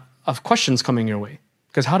lot of questions coming your way.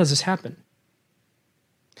 Because how does this happen?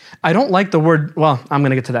 I don't like the word, well, I'm going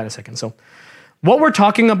to get to that in a second. So what we're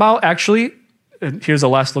talking about actually, here's a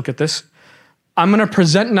last look at this. I'm going to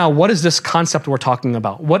present now what is this concept we're talking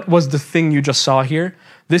about. What was the thing you just saw here?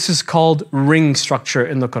 This is called ring structure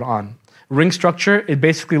in the Quran. Ring structure, it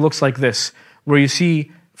basically looks like this, where you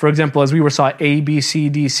see, for example, as we saw A, B, C,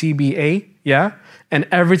 D, C, B, A, yeah? And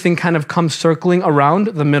everything kind of comes circling around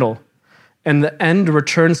the middle. And the end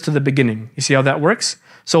returns to the beginning. You see how that works?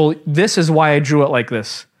 So this is why I drew it like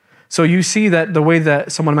this. So you see that the way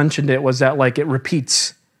that someone mentioned it was that like it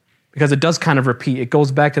repeats. Because it does kind of repeat. It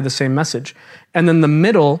goes back to the same message. And then the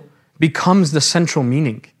middle becomes the central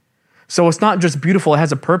meaning. So it's not just beautiful, it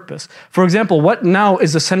has a purpose. For example, what now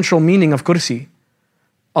is the central meaning of kursi?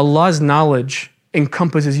 Allah's knowledge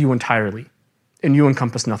encompasses you entirely. And you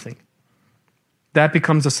encompass nothing. That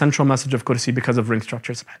becomes the central message of kursi because of ring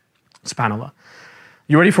structure, subhanAllah.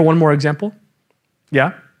 You ready for one more example?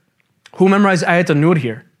 Yeah? Who memorized Ayat an-Nur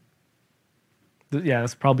here? Yeah,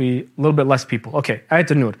 that's probably a little bit less people. Okay,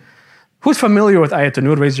 Ayat an-Nur. Who's familiar with Ayat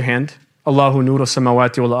an-Nur? Raise your hand. Allahu nuru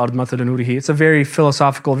samawati wal ard mathalu nurihi. It's a very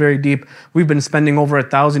philosophical, very deep. We've been spending over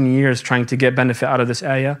 1,000 years trying to get benefit out of this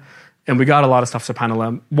ayah. And we got a lot of stuff,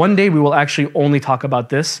 subhanAllah. One day we will actually only talk about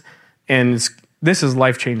this. And this is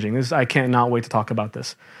life-changing. I cannot wait to talk about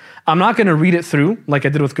this. I'm not going to read it through like I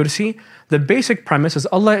did with Kursi. The basic premise is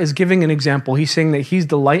Allah is giving an example. He's saying that He's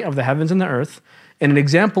the light of the heavens and the earth. And an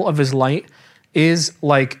example of His light is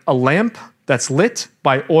like a lamp that's lit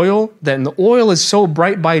by oil. Then the oil is so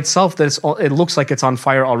bright by itself that it looks like it's on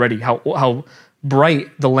fire already. How bright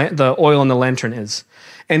the oil in the lantern is.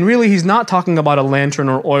 And really, He's not talking about a lantern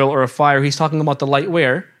or oil or a fire. He's talking about the light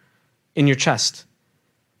where? In your chest.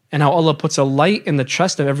 And how Allah puts a light in the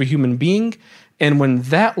chest of every human being. And when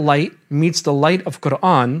that light meets the light of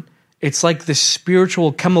Quran, it's like this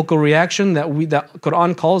spiritual chemical reaction that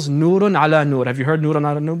Quran calls nurun ala nur. Have you heard nurun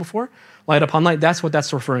ala nur before? Light upon light. That's what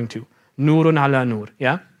that's referring to. Nurun ala nur.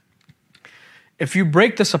 Yeah? If you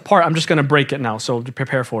break this apart, I'm just going to break it now, so to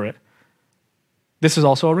prepare for it. This is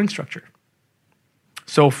also a ring structure.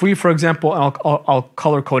 So if we, for example, I'll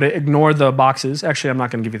color code it, ignore the boxes. Actually, I'm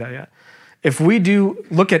not going to give you that yet. If we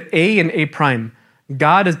look at A and A prime,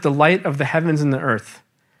 God is the light of the heavens and the earth.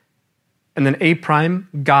 And then A prime,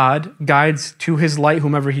 God guides to His light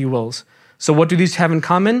whomever He wills. So what do these have in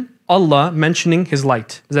common? Allah mentioning His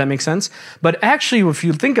light. Does that make sense? But actually, if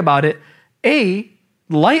you think about it, A,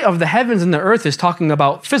 light of the heavens and the earth is talking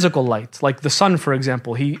about physical light. Like the sun, for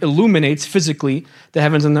example. He illuminates physically the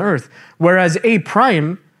heavens and the earth. Whereas A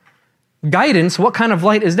prime, guidance, what kind of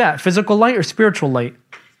light is that? Physical light or spiritual light?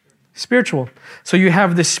 Spiritual. So you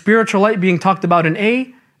have this spiritual light being talked about in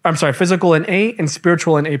physical in A and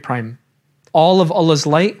spiritual in A prime. All of Allah's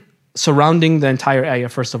light surrounding the entire ayah,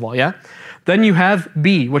 first of all, yeah? Then you have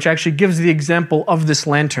B, which actually gives the example of this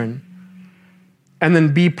lantern. And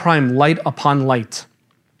then B prime, light upon light.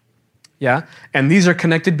 Yeah? And these are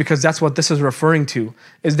connected because that's what this is referring to,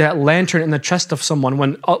 is that lantern in the chest of someone,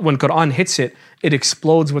 when Quran hits it, it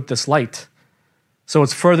explodes with this light. So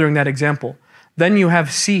it's furthering that example. Then you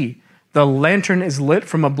have C, the lantern is lit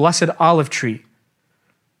from a blessed olive tree.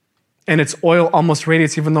 And its oil almost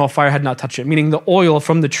radiates even though a fire had not touched it. Meaning the oil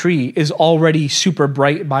from the tree is already super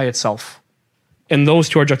bright by itself. And those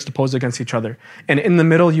two are juxtaposed against each other. And in the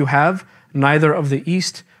middle you have neither of the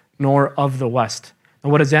east nor of the west.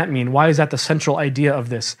 And what does that mean? Why is that the central idea of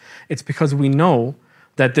this? It's because we know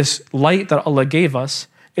that this light that Allah gave us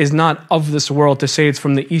is not of this world to say it's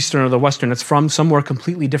from the eastern or the western. It's from somewhere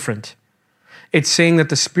completely different. It's saying that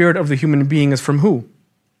the spirit of the human being is from who?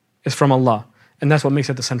 It's from Allah. And that's what makes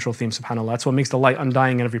it the central theme, subhanAllah. That's what makes the light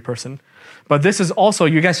undying in every person. But this is also,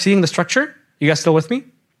 you guys seeing the structure? You guys still with me?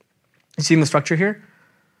 You seeing the structure here?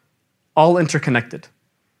 All interconnected.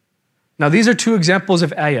 Now these are two examples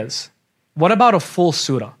of ayahs. What about a full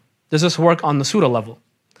surah? Does this work on the surah level?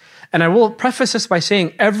 And I will preface this by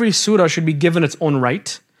saying every surah should be given its own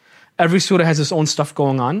right. Every surah has its own stuff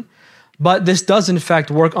going on. But this does in fact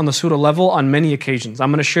work on the surah level on many occasions. I'm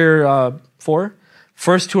going to share 4.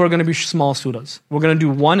 First 2 are going to be small surahs. We're going to do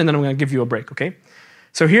 1 and then I'm going to give you a break, okay?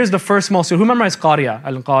 So here's the first small surah. Who memorized Qariya?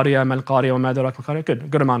 Al-Qariya, Mal-Qariya, wa ma adraka mal-Qariya?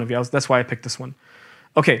 Good amount of you. That's why I picked this one.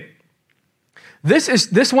 Okay.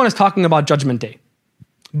 This one is talking about Judgment Day.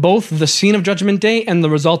 Both the scene of Judgment Day and the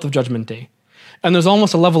result of Judgment Day. And there's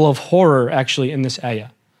almost a level of horror actually in this ayah.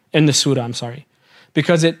 In this surah, I'm sorry.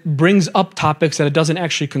 Because it brings up topics that it doesn't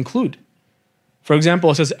actually conclude. For example,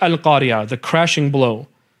 it says, Al-Qariya, the crashing blow.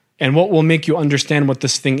 And what will make you understand what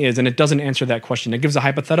this thing is? And it doesn't answer that question. It gives a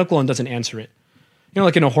hypothetical and doesn't answer it. You know,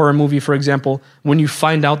 like in a horror movie, for example, when you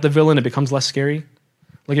find out the villain, it becomes less scary.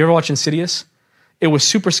 Like, you ever watch Insidious? It was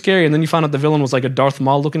super scary, and then you found out the villain was like a Darth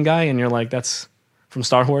Maul looking guy, and you're like, that's from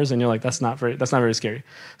Star Wars, and you're like, that's not very scary.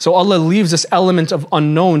 So Allah leaves this element of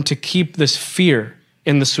unknown to keep this fear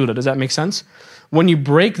in the surah. Does that make sense? When you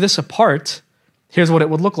break this apart, here's what it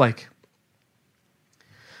would look like.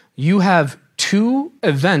 You have 2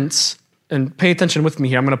 events, and pay attention with me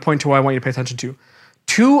here. I'm going to point to what I want you to pay attention to.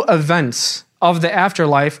 2 events of the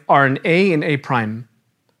afterlife are an A and A prime.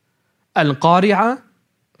 Al-Qari'ah,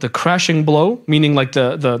 the crashing blow, meaning like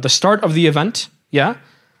the start of the event, yeah?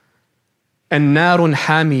 And Narun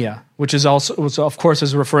Hamiya, which is also, of course,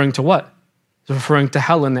 is referring to what? It's referring to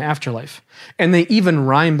hell in the afterlife. And they even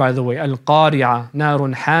rhyme, by the way. Al-Qari'ah,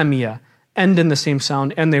 Narun Hamiya, end in the same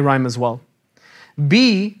sound, and they rhyme as well.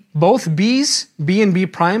 Both B's, B and B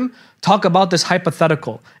prime, talk about this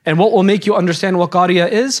hypothetical and what will make you understand what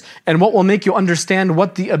Qariya is and what will make you understand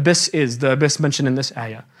what the abyss is, the abyss mentioned in this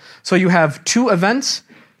ayah. So you have 2 events,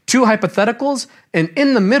 2 hypotheticals, and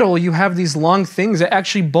in the middle you have these long things that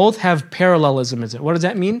actually both have parallelism. What does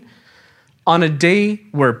that mean? On a day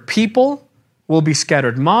where people will be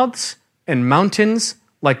scattered moths, and mountains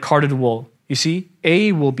like carded wool. You see,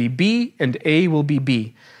 A will be B and A will be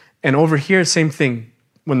B. And over here, same thing.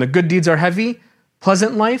 When the good deeds are heavy,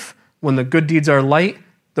 pleasant life. When the good deeds are light,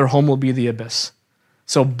 their home will be the abyss.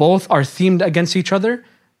 So both are themed against each other.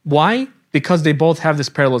 Why? Because they both have this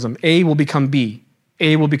parallelism. A will become B.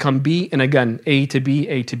 A will become B, and again, A to B,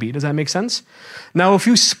 A to B. Does that make sense? Now, if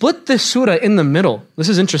you split this surah in the middle, this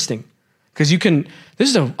is interesting. Because you can, this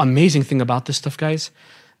is an amazing thing about this stuff, guys.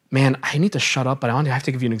 Man, I need to shut up, but I have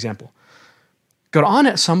to give you an example. Quran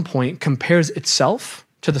at some point compares itself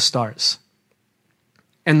to the stars.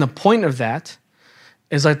 And the point of that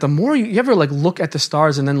is like the more you ever like look at the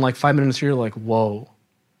stars and then like 5 minutes you're like, whoa.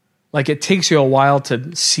 Like it takes you a while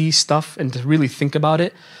to see stuff and to really think about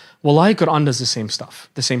it. Wallahi, Quran does the same stuff,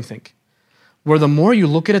 the same thing. Where the more you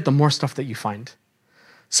look at it, the more stuff that you find.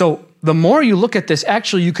 So the more you look at this,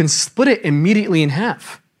 actually you can split it immediately in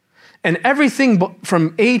half. And everything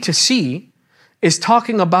from A to C is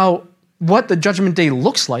talking about what the judgment day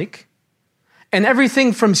looks like. And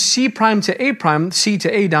everything from C prime to A prime, C to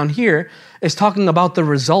A down here, is talking about the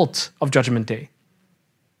result of judgment day.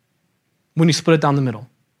 When you split it down the middle.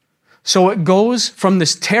 So it goes from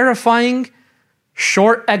this terrifying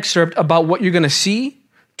short excerpt about what you're going to see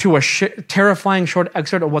to a terrifying short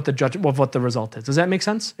excerpt of what the result is. Does that make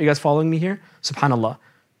sense? Are you guys following me here? SubhanAllah.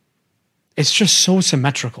 It's just so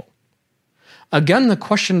symmetrical. Again, the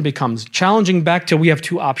question becomes, challenging back to we have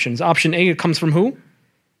two options. Option A, it comes from who?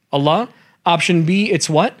 Allah. Option B, it's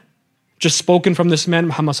what? Just spoken from this man,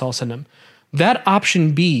 Muhammad Sallallahu Alaihi Wasallam. That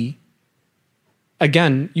option B,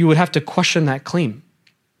 again, you would have to question that claim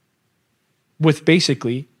with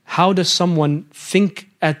basically, how does someone think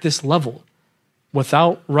at this level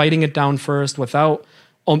without writing it down first, without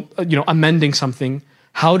amending something?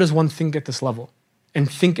 How does one think at this level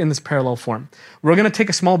and think in this parallel form? We're going to take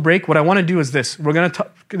a small break. What I want to do is this.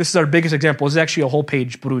 This is our biggest example. This is actually a whole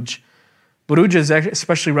page, Buruj. Buruj is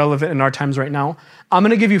especially relevant in our times right now. I'm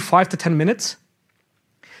going to give you 5 to 10 minutes.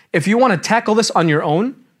 If you want to tackle this on your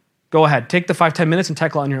own, go ahead. Take the 5-10 minutes and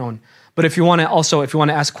tackle it on your own. But if you want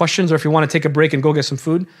to ask questions or if you want to take a break and go get some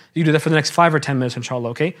food, you do that for the next 5 or 10 minutes, inshallah,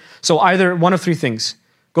 okay? So either one of three things.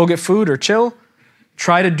 Go get food or chill.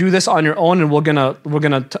 Try to do this on your own and we're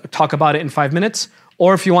gonna talk about it in 5 minutes.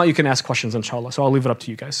 Or if you want, you can ask questions, inshallah. So I'll leave it up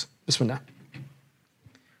to you guys. Bismillah.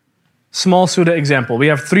 Small surah example. We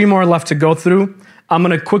have 3 more left to go through. I'm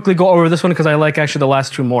going to quickly go over this one because I like actually the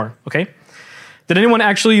last 2 more, okay? Did anyone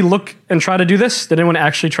actually look and try to do this? Did anyone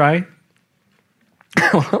actually try?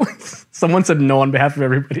 Someone said no on behalf of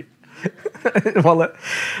everybody. Well,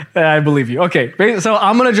 I believe you. Okay, so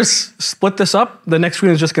I'm going to just split this up. The next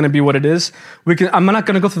screen is just going to be what it is. I'm not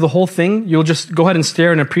going to go through the whole thing. You'll just go ahead and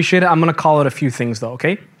stare and appreciate it. I'm going to call it a few things though,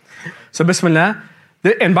 okay? So Bismillah.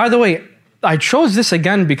 And by the way, I chose this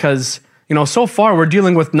again because, so far we're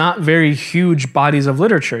dealing with not very huge bodies of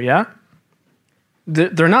literature, yeah?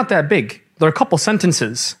 They're not that big. They're a couple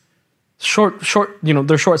sentences. Short,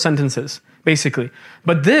 they're short sentences, basically.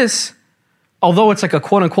 But this, although it's like a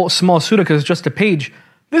quote-unquote small surah because it's just a page,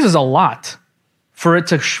 this is a lot for it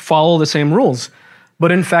to follow the same rules.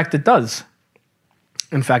 But in fact, it does.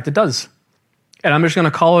 In fact, it does. And I'm just going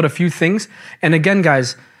to call it a few things. And again,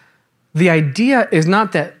 guys, the idea is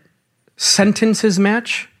not that sentences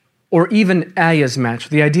match or even ayahs match.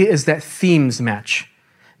 The idea is that themes match.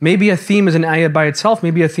 Maybe a theme is an ayah by itself.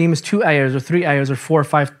 Maybe a theme is 2 ayahs or 3 ayahs or 4,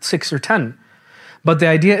 5, 6 or 10. But the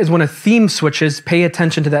idea is when a theme switches, pay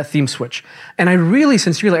attention to that theme switch. And I really,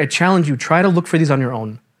 sincerely, I challenge you, try to look for these on your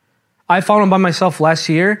own. I found them by myself last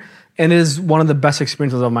year, and it is one of the best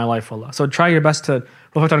experiences of my life, Allah. So try your best to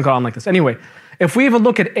reflect on Quran like this. Anyway, if we even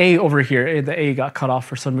look at A over here, the A got cut off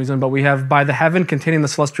for some reason, but we have by the heaven containing the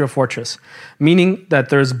celestial fortress, meaning that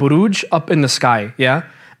there's buruj up in the sky, yeah?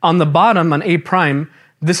 On the bottom, on A prime,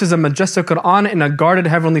 this is a majestic Quran in a guarded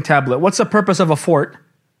heavenly tablet. What's the purpose of a fort?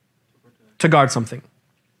 To guard something.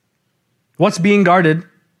 What's being guarded?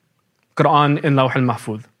 Quran in Lawh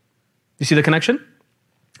al-Mahfuz. You see the connection?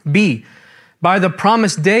 B, by the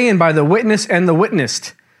promised day and by the witness and the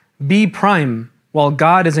witnessed. B prime, while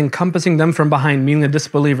God is encompassing them from behind, meaning the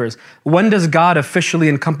disbelievers. When does God officially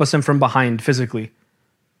encompass them from behind physically?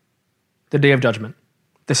 The day of judgment.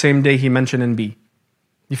 The same day he mentioned in B.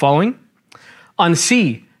 You following? On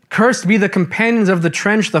C, cursed be the companions of the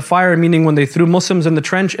trench, the fire, meaning when they threw Muslims in the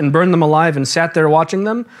trench and burned them alive and sat there watching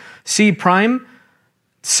them. C prime,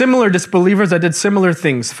 similar disbelievers that did similar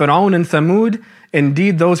things. Fir'aun and Thamud,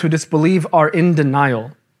 indeed those who disbelieve are in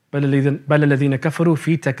denial. بَلَ الَّذِينَ كَفَرُوا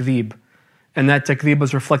فِي تَكْذِيبٍ. And that takdhib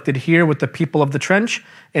was reflected here with the people of the trench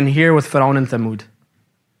and here with Fir'aun and Thamud.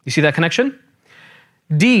 You see that connection?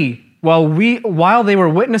 D, while they were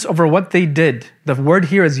witness over what they did. The word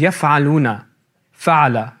here is يَفْعَلُونَ.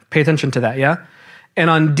 فَعَلَ. Pay attention to that, yeah? And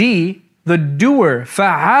on D, the doer,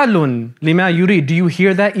 فَعَالٌ لِمَا يُرِيد. Do you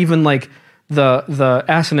hear that? Even like the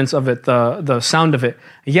assonance of it, the sound of it.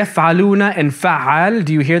 يَفْعَلُونَ and فَعَال.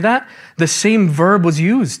 Do you hear that? The same verb was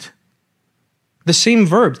used. The same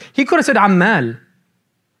verbs. He could have said عَمَّال.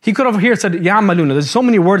 He could have here said يَعْمَلُونَ. There's so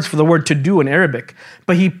many words for the word to do in Arabic.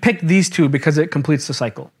 But he picked these two because it completes the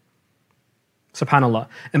cycle. SubhanAllah.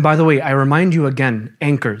 And by the way, I remind you again,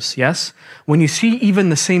 anchors, yes? When you see even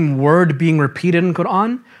the same word being repeated in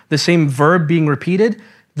Quran, the same verb being repeated,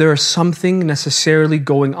 there is something necessarily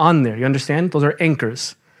going on there. You understand? Those are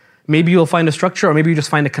anchors. Maybe you'll find a structure or maybe you just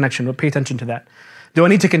find a connection, but pay attention to that. Do I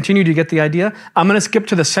need to continue to get the idea? I'm going to skip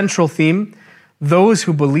to the central theme. Those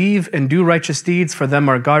who believe and do righteous deeds, for them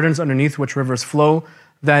are gardens underneath which rivers flow.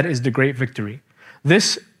 That is the great victory.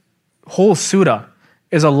 This whole surah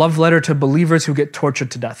is a love letter to believers who get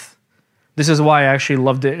tortured to death. This is why I actually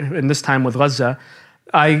loved it in this time with Gaza.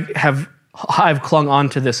 I've clung on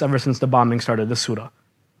to this ever since the bombing started, this surah.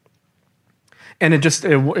 And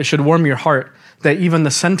it should warm your heart that even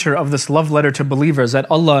the center of this love letter to believers, that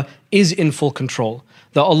Allah is in full control,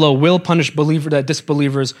 that Allah will punish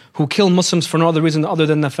disbelievers who kill Muslims for no other reason other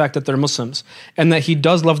than the fact that they're Muslims, and that He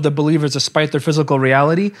does love the believers despite their physical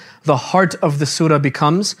reality. The heart of the surah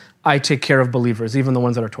becomes, I take care of believers, even the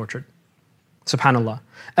ones that are tortured. SubhanAllah.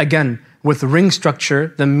 Again, with ring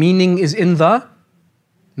structure, the meaning is in the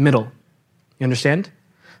middle. You understand?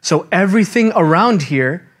 So everything around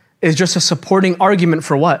here is just a supporting argument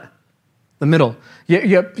for what? The middle.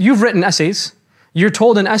 You've written essays. You're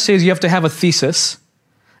told in essays you have to have a thesis.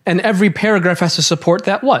 And every paragraph has to support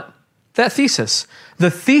that what? That thesis.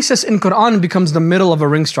 The thesis in Quran becomes the middle of a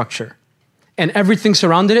ring structure. And everything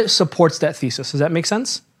surrounded it supports that thesis. Does that make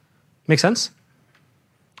sense? Make sense?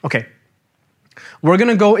 Okay. We're going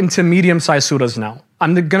to go into medium-sized surahs now.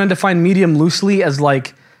 I'm going to define medium loosely as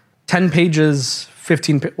like 10 pages,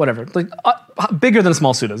 15, whatever. Like bigger than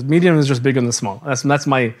small surahs. Medium is just bigger than small. That's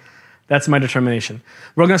my determination.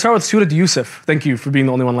 We're going to start with Surah Yusuf. Thank you for being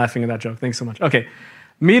the only one laughing at that joke. Thanks so much. Okay.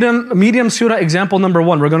 Medium surah, example number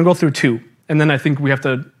 1. We're going to go through 2. And then I think we have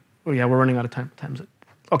to, we're running out of time. What time is it?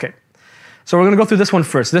 Okay. So we're going to go through this one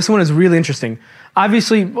first. This one is really interesting.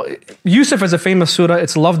 Obviously, Yusuf is a famous surah.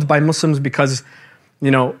 It's loved by Muslims because,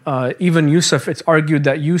 even Yusuf, it's argued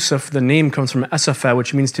that Yusuf, the name comes from asafa,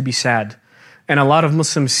 which means to be sad. And a lot of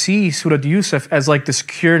Muslims see Surah Yusuf as like this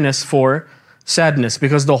cureness for sadness,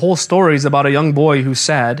 because the whole story is about a young boy who's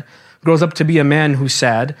sad, grows up to be a man who's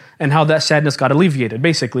sad, and how that sadness got alleviated.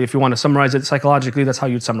 Basically, if you want to summarize it psychologically, that's how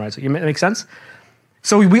you'd summarize it. Make sense?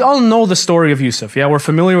 So we all know the story of Yusuf. Yeah, we're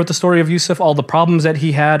familiar with the story of Yusuf, all the problems that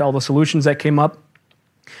he had, all the solutions that came up.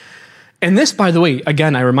 And this, by the way,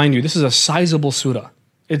 again, I remind you, this is a sizable surah.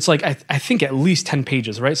 It's like, I think at least 10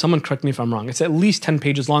 pages, right? Someone correct me if I'm wrong. It's at least 10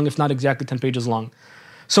 pages long, if not exactly 10 pages long.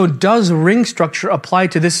 So does ring structure apply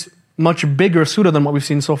to this much bigger surah than what we've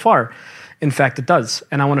seen so far? In fact, it does.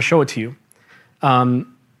 And I want to show it to you. Let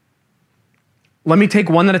me take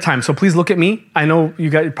one at a time. So please look at me. I know you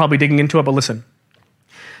guys are probably digging into it, but listen.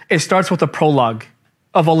 It starts with a prologue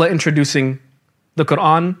of Allah introducing the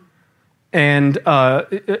Quran and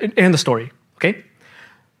the story, okay?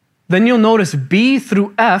 Then you'll notice B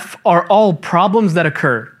through F are all problems that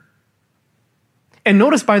occur. And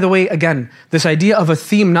notice, by the way, again, this idea of a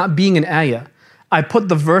theme not being an ayah. I put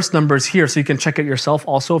the verse numbers here so you can check it yourself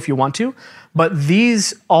also if you want to. But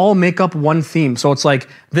these all make up one theme. So it's like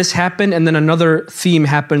this happened and then another theme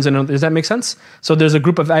happens. And does that make sense? So there's a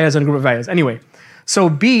group of ayahs and a group of ayahs. Anyway, so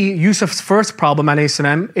B, Yusuf's first problem, alayhi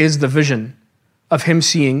salam, is the vision of him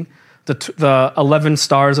seeing the 11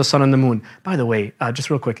 stars, the sun and the moon. By the way, just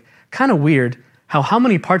real quick, kind of weird how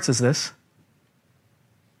many parts is this?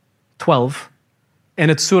 12.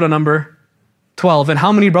 And it's surah number 12. And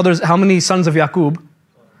how many sons of Yaqub?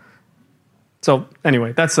 So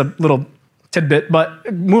anyway, that's a little tidbit.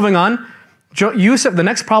 But moving on, Yusuf, the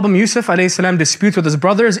next problem, Yusuf alayhi salam disputes with his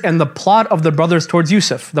brothers and the plot of the brothers towards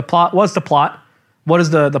Yusuf. What's the plot? What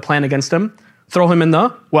is the plan against him? Throw him in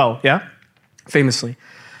the well, yeah? Famously.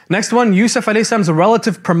 Next one, Yusuf alayhi salam's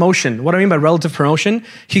relative promotion. What do I mean by relative promotion?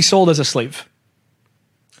 He's sold as a slave.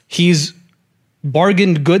 He's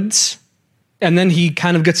bargained goods, and then he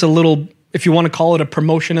kind of gets a little, if you want to call it a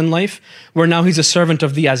promotion in life, where now he's a servant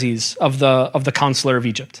of the Aziz, of the counselor of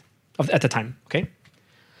Egypt at the time, okay?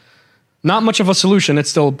 Not much of a solution, it's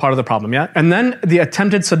still part of the problem, yeah? And then the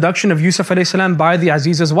attempted seduction of Yusuf alayhi salam by the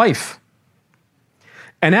Aziz's wife.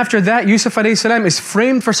 And after that, Yusuf alayhi salam is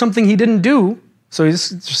framed for something he didn't do, So he's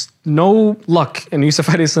just no luck in Yusuf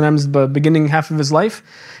alayhi salam's beginning half of his life.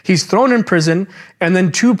 He's thrown in prison, and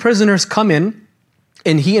then 2 prisoners come in,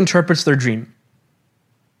 and he interprets their dream.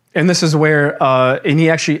 And this is where, and he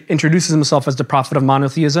actually introduces himself as the prophet of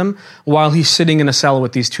monotheism while he's sitting in a cell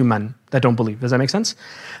with these 2 men that don't believe. Does that make sense?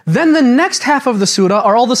 Then the next half of the surah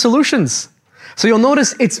are all the solutions. So you'll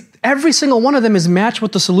notice it's every single one of them is matched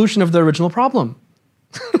with the solution of the original problem.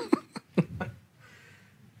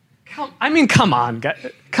 Come on,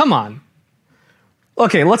 guys. Come on.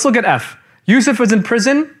 Okay, let's look at F. Yusuf is in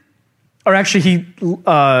prison, or actually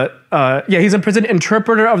he's in prison,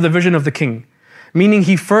 interpreter of the vision of the king. Meaning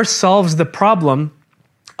he first solves the problem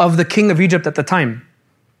of the king of Egypt at the time.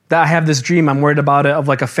 That I have this dream, I'm worried about it, of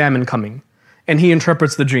like a famine coming. And he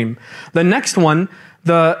interprets the dream. The next one,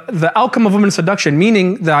 the outcome of women's seduction,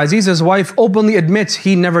 meaning the Aziz's wife openly admits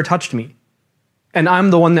he never touched me. And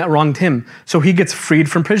I'm the one that wronged him. So he gets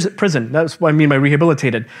freed from prison. That's what I mean by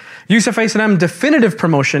rehabilitated. Yusuf alayhi salam, definitive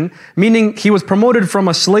promotion, meaning he was promoted from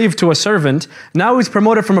a slave to a servant. Now he's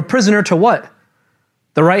promoted from a prisoner to what?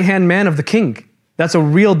 The right-hand man of the king. That's a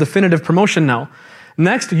real definitive promotion now.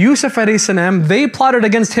 Next, Yusuf alayhi salam, they plotted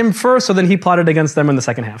against him first, so then he plotted against them in the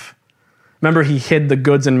second half. Remember, he hid the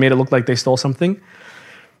goods and made it look like they stole something?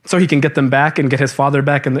 So he can get them back and get his father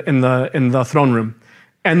back in the throne room.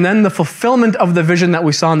 And then the fulfillment of the vision that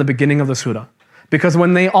we saw in the beginning of the surah. Because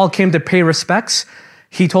when they all came to pay respects,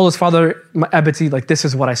 he told his father, Abati, like, this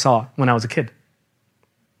is what I saw when I was a kid.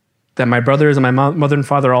 That my brothers and my mother and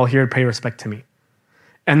father are all here to pay respect to me.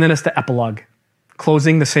 And then it's the epilogue,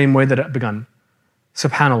 closing the same way that it begun.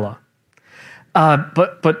 SubhanAllah.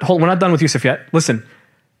 But hold, we're not done with Yusuf yet. Listen,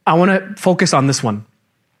 I want to focus on this one,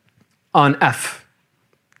 on F.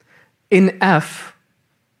 In F,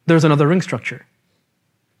 there's another ring structure.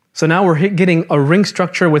 So now we're getting a ring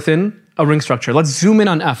structure within a ring structure. Let's zoom in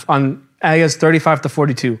on F, on ayahs 35 to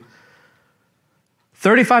 42.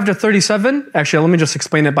 35 to 37, actually, let me just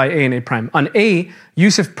explain it by A and A prime. On A,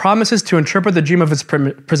 Yusuf promises to interpret the dream of his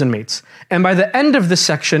prison mates. And by the end of this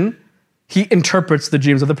section, he interprets the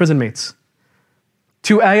dreams of the prison mates.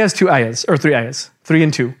 2 ayahs, or 3 ayahs, 3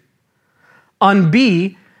 and 2. On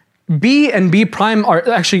B, B and B prime are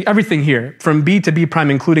actually everything here, from B to B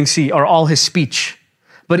prime, including C, are all his speech.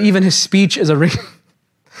 But even his speech is a ring.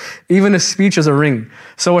 Even his speech is a ring.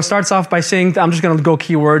 So it starts off by saying, I'm just going to go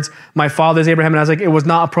keywords. My fathers, Abraham and Isaac, it was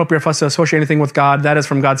not appropriate for us to associate anything with God. That is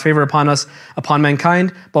from God's favor upon us, upon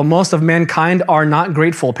mankind. But most of mankind are not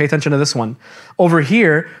grateful. Pay attention to this one. Over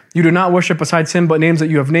here, you do not worship besides him, but names that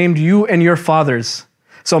you have named, you and your fathers.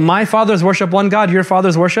 So my fathers worship one God, your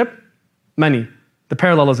fathers worship many. The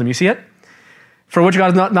parallelism, you see it? For which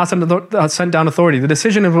God has not sent down authority. The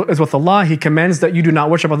decision is with Allah. He commands that you do not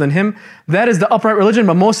worship other than Him. That is the upright religion,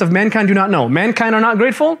 but most of mankind do not know. Mankind are not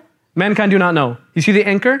grateful. Mankind do not know. You see the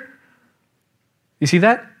anchor? You see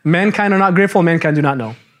that? Mankind are not grateful. Mankind do not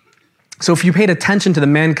know. So if you paid attention to the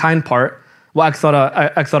mankind part,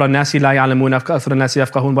 وَأَكْثَرَ النَّاسِ لَا يَعْلَمُونَ أَكْثَرَ النَّاسِ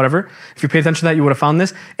يَفْقَهُونَ, whatever. If you pay attention to that, you would have found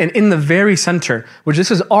this. And in the very center, which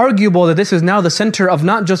this is arguable that this is now the center of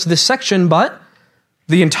not just this section, but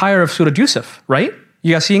the entire of Surah Yusuf, right?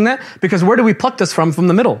 You guys seeing that? Because where do we pluck this from? From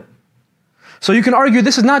the middle. So you can argue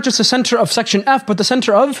this is not just the center of section F, but the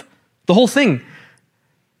center of the whole thing.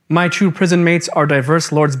 My true prison mates are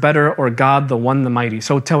diverse lords better, or God, the one, the mighty.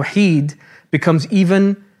 So Tawheed becomes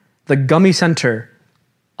even the gummy center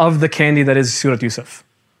of the candy that is Surah Yusuf,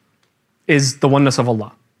 is the oneness of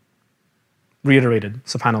Allah. Reiterated,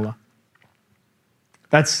 subhanAllah.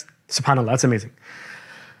 That's, subhanAllah, that's amazing.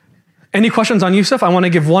 Any questions on Yusuf? I want to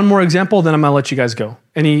give one more example, then I'm going to let you guys go.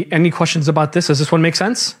 Any questions about this? Does this one make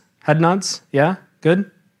sense? Head nods? Yeah?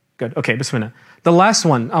 Good? Good. Okay, bismillah. The last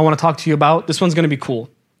one I want to talk to you about, this one's going to be cool,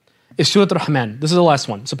 is Surah Rahman. This is the last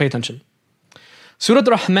one, so pay attention. Surah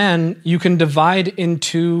Rahman, you can divide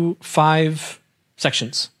into 5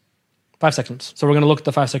 sections. 5 sections. So we're going to look at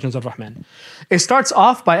the 5 sections of Rahman. It starts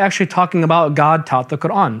off by actually talking about God taught the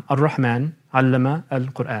Quran. Ar-Rahman, allama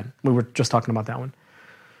al-Quran. We were just talking about that one.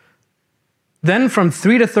 Then from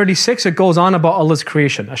 3 to 36, it goes on about Allah's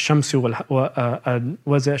creation. Ash-shamsu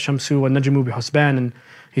wal-najmu bi-husban. And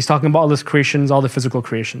he's talking about Allah's creations, all the physical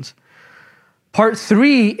creations. Part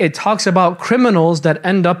 3, it talks about criminals that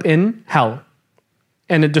end up in hell.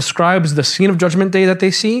 And it describes the scene of Judgment Day that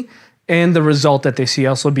they see and the result that they see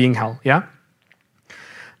also being hell. Yeah?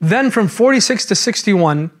 Then from 46 to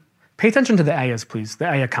 61, pay attention to the ayahs, please. The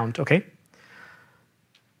ayah count, okay?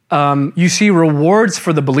 You see rewards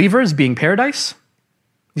for the believers being paradise.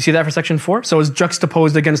 You see that for section 4? So it's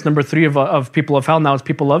juxtaposed against number 3 of people of hell. Now it's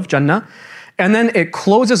people of Jannah. And then it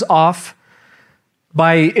closes off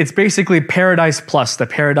by, it's basically paradise plus, the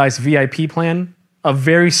paradise VIP plan. of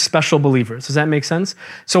very special believers. Does that make sense?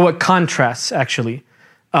 So it contrasts, actually.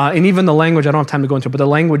 And even the language, I don't have time to go into it, but the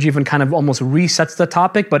language even kind of almost resets the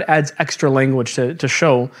topic, but adds extra language to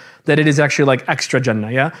show that it is actually like extra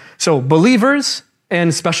Jannah, yeah? So believers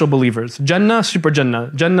and special believers. Jannah, super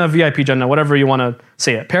Jannah. Jannah, VIP Jannah, whatever you want to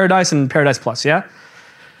say it. Paradise and Paradise Plus, yeah?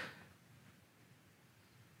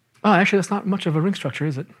 Oh, actually, that's not much of a ring structure,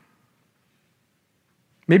 is it?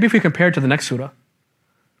 Maybe if we compare it to the next surah.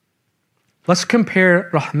 Let's compare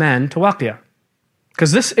Rahman to Waqiyah.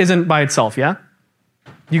 Because this isn't by itself, yeah?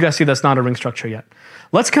 You guys see that's not a ring structure yet.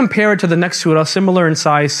 Let's compare it to the next surah, similar in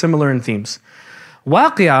size, similar in themes.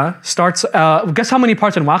 Waqiyah starts, guess how many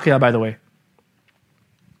parts in Waqiyah, by the way?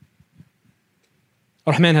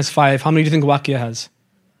 Rahman has 5. How many do you think Waqiyah has?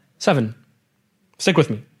 7. Stick with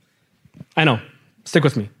me. I know. Stick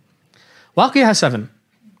with me. Waqiyah has 7.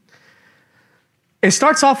 It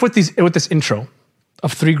starts off with this intro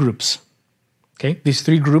of 3 groups. Okay, these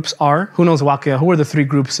 3 groups are, who knows Waqiyah? Who are the 3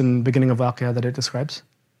 groups in the beginning of Waqiyah that it describes?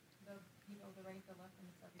 The people of the right, the left, and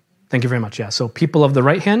the 17. Thank you very much. Yeah, so people of the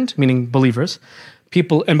right hand, meaning believers.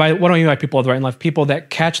 People, and by what do I mean by people of the right and left? People that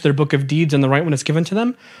catch their book of deeds in the right when it's given to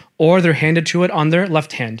them, or they're handed to it on their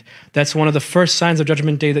left hand. That's one of the first signs of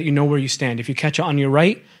Judgment Day that you know where you stand. If you catch it on your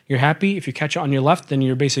right, you're happy. If you catch it on your left, then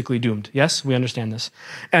you're basically doomed. Yes, we understand this.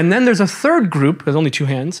 And then there's a third group, there's only 2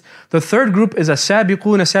 hands. The third group is a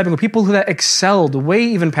people who that excelled way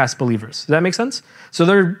even past believers. Does that make sense? So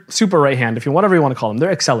they're super right hand, if you whatever you want to call them. They're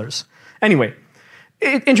excellers. Anyway,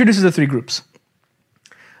 it introduces the 3 groups.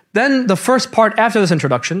 Then the first part after this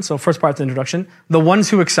introduction, so first part of the introduction, the ones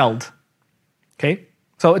who excelled. Okay?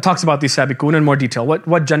 So it talks about these sabiqun in more detail.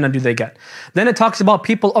 What Jannah do they get? Then it talks about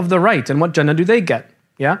people of the right and what Jannah do they get?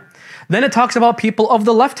 Yeah? Then it talks about people of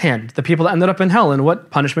the left hand, the people that ended up in hell, and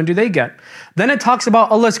what punishment do they get? Then it talks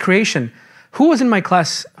about Allah's creation. Who was in my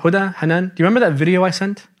class? Huda, Hanan? Do you remember that video I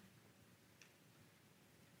sent?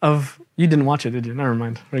 You didn't watch it, did you? Never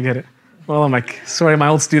mind. Forget it. Well, I'm like, sorry, my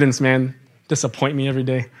old students, man, disappoint me every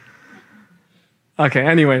day. Okay,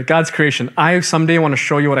 anyway, God's creation. I someday want to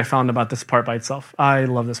show you what I found about this part by itself. I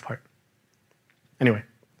love this part. Anyway,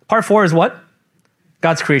 part 4 is what?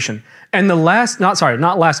 God's creation. And the last, not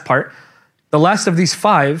last part, the last of these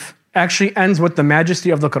 5 actually ends with the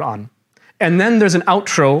majesty of the Quran. And then there's an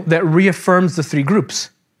outro that reaffirms the 3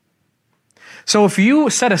 groups. So if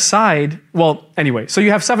you set aside, so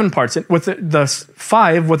you have 7 parts with the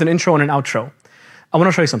 5 with an intro and an outro. I want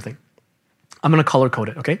to show you something. I'm going to color code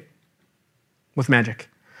it, okay? With magic.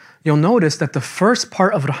 You'll notice that the first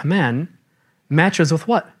part of Rahman matches with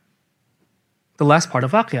what? The last part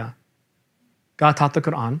of Waqiyah. God taught the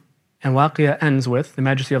Quran, and Waqiyah ends with the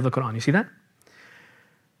majesty of the Quran. You see that?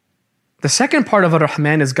 The second part of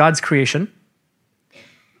Rahman is God's creation.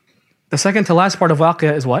 The second to last part of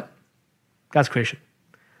Waqiyah is what? God's creation.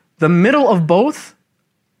 The middle of both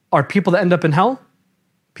are people that end up in hell,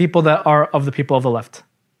 people that are of the people of the left.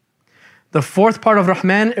 The fourth part of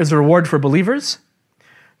Rahman is a reward for believers.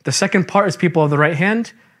 The second part is people of the right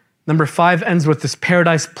hand. Number 5 ends with this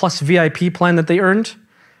Paradise Plus VIP plan that they earned.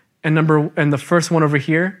 And the first one over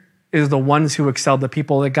here is the ones who excelled, the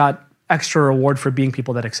people that got extra reward for being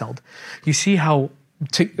people that excelled. You see how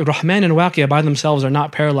Rahman and Waqiyah by themselves are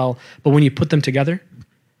not parallel, but when you put them together,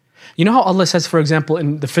 you know how Allah says, for example,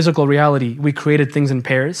 in the physical reality, we created things in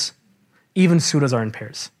pairs? Even surahs are in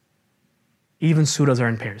pairs. Even surahs are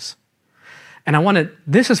in pairs. And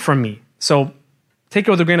this is from me, so take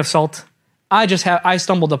it with a grain of salt. I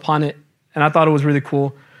stumbled upon it, and I thought it was really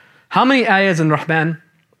cool. How many ayahs in Rahman?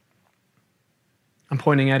 I'm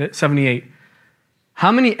pointing at it, 78.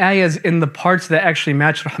 How many ayahs in the parts that actually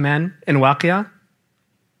match Rahman in Waqiyah?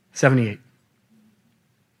 78.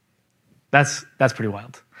 That's pretty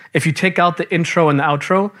wild. If you take out the intro and the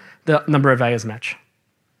outro, the number of ayahs match.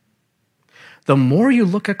 The more you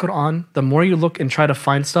look at Quran, the more you look and try to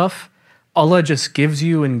find stuff, Allah just gives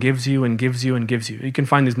you and gives you and gives you and gives you. You can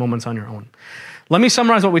find these moments on your own. Let me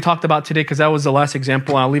summarize what we talked about today, because that was the last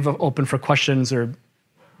example. I'll leave it open for questions or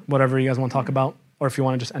whatever you guys want to talk about, or if you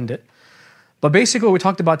want to just end it. But basically what we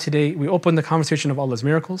talked about today, we opened the conversation of Allah's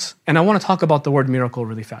miracles, and I want to talk about the word miracle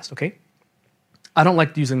really fast, okay? I don't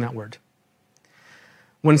like using that word.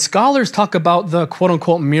 When scholars talk about the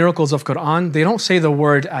quote-unquote miracles of Quran, they don't say the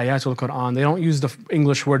word ayatul Quran. They don't use the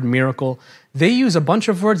English word miracle. They use a bunch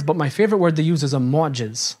of words, but my favorite word they use is a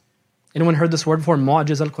mu'jiz. Anyone heard this word before?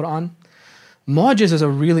 Mu'jiz al-Quran? Mu'jiz is a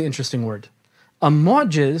really interesting word. A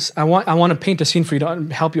mu'jiz, I want to paint a scene for you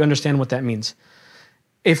to help you understand what that means.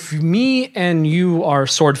 If me and you are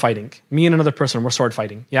sword fighting, me and another person, we're sword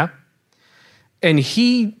fighting, yeah? and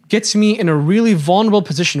he gets me in a really vulnerable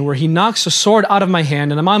position where he knocks the sword out of my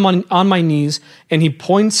hand and I'm on my knees and he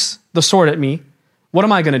points the sword at me, what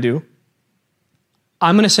am I going to do?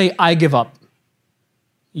 I'm going to say, I give up.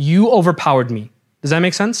 You overpowered me. Does that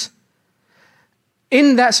make sense?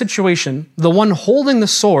 In that situation, the one holding the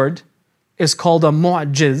sword is called a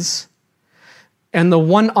mu'jiz, and the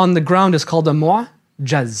one on the ground is called a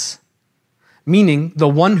mu'jaz, meaning the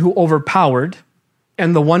one who overpowered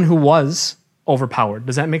and the one who was overpowered.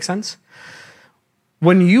 Does that make sense?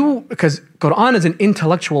 Because Quran is an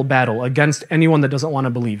intellectual battle against anyone that doesn't want to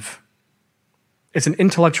believe. It's an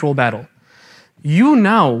intellectual battle. You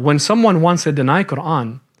now, when someone wants to deny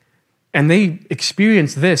Quran, and they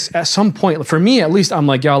experience this at some point, for me at least, I'm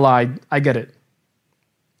like, Ya Allah, I get it.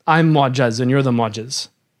 I'm mu'jaz and you're the mu'jiz.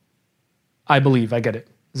 I believe, I get it.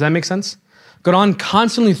 Does that make sense? Quran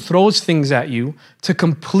constantly throws things at you to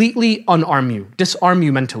completely unarm you, disarm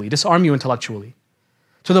you mentally, disarm you intellectually,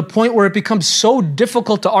 to the point where it becomes so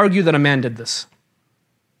difficult to argue that a man did this.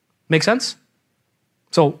 Make sense?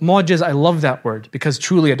 So mu'jiz, I love that word because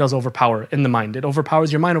truly it does overpower in the mind. It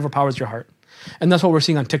overpowers your mind, overpowers your heart. And that's what we're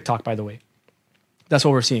seeing on TikTok, by the way. That's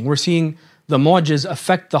what we're seeing. We're seeing the mu'jiz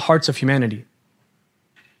affect the hearts of humanity.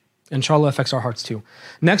 Inshallah affects our hearts too.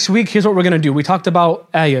 Next week, here's what we're going to do. We talked about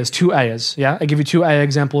ayahs, 2 ayahs. Yeah, I gave you 2 ayah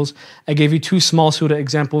examples. I gave you 2 small surah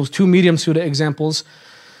examples, 2 medium surah examples.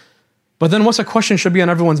 But then what's a question should be on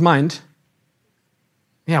everyone's mind?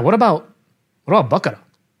 Yeah, what about Baqarah?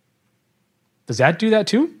 Does that do that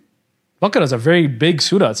too? Baqarah is a very big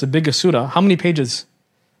surah. It's the biggest surah. How many pages?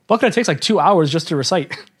 Baqarah takes like 2 hours just to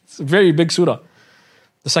recite. It's a very big surah.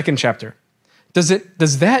 The 2nd chapter. Does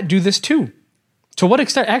that do this too? To what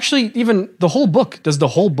extent? Actually, even the whole book. Does the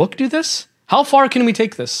whole book do this? How far can we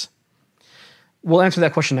take this? We'll answer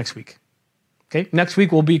that question next week. Okay? Next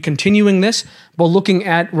week we'll be continuing this, but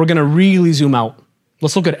we're going to really zoom out.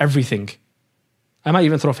 Let's look at everything. I might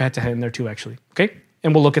even throw Fatiha in there too, actually. Okay?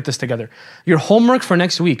 And we'll look at this together. Your homework for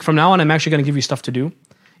next week, from now on, I'm actually going to give you stuff to do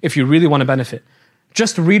if you really want to benefit.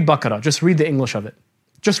 Just read Baqarah. Just read the English of it.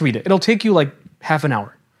 Just read it. It'll take you like half an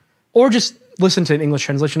hour. Or just listen to an English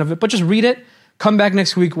translation of it, but just read it. Come back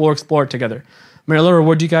next week. We'll explore it together. May Allah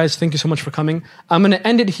reward you guys. Thank you so much for coming. I'm going to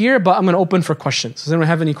end it here, but I'm going to open for questions. Does anyone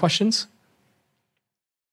have any questions?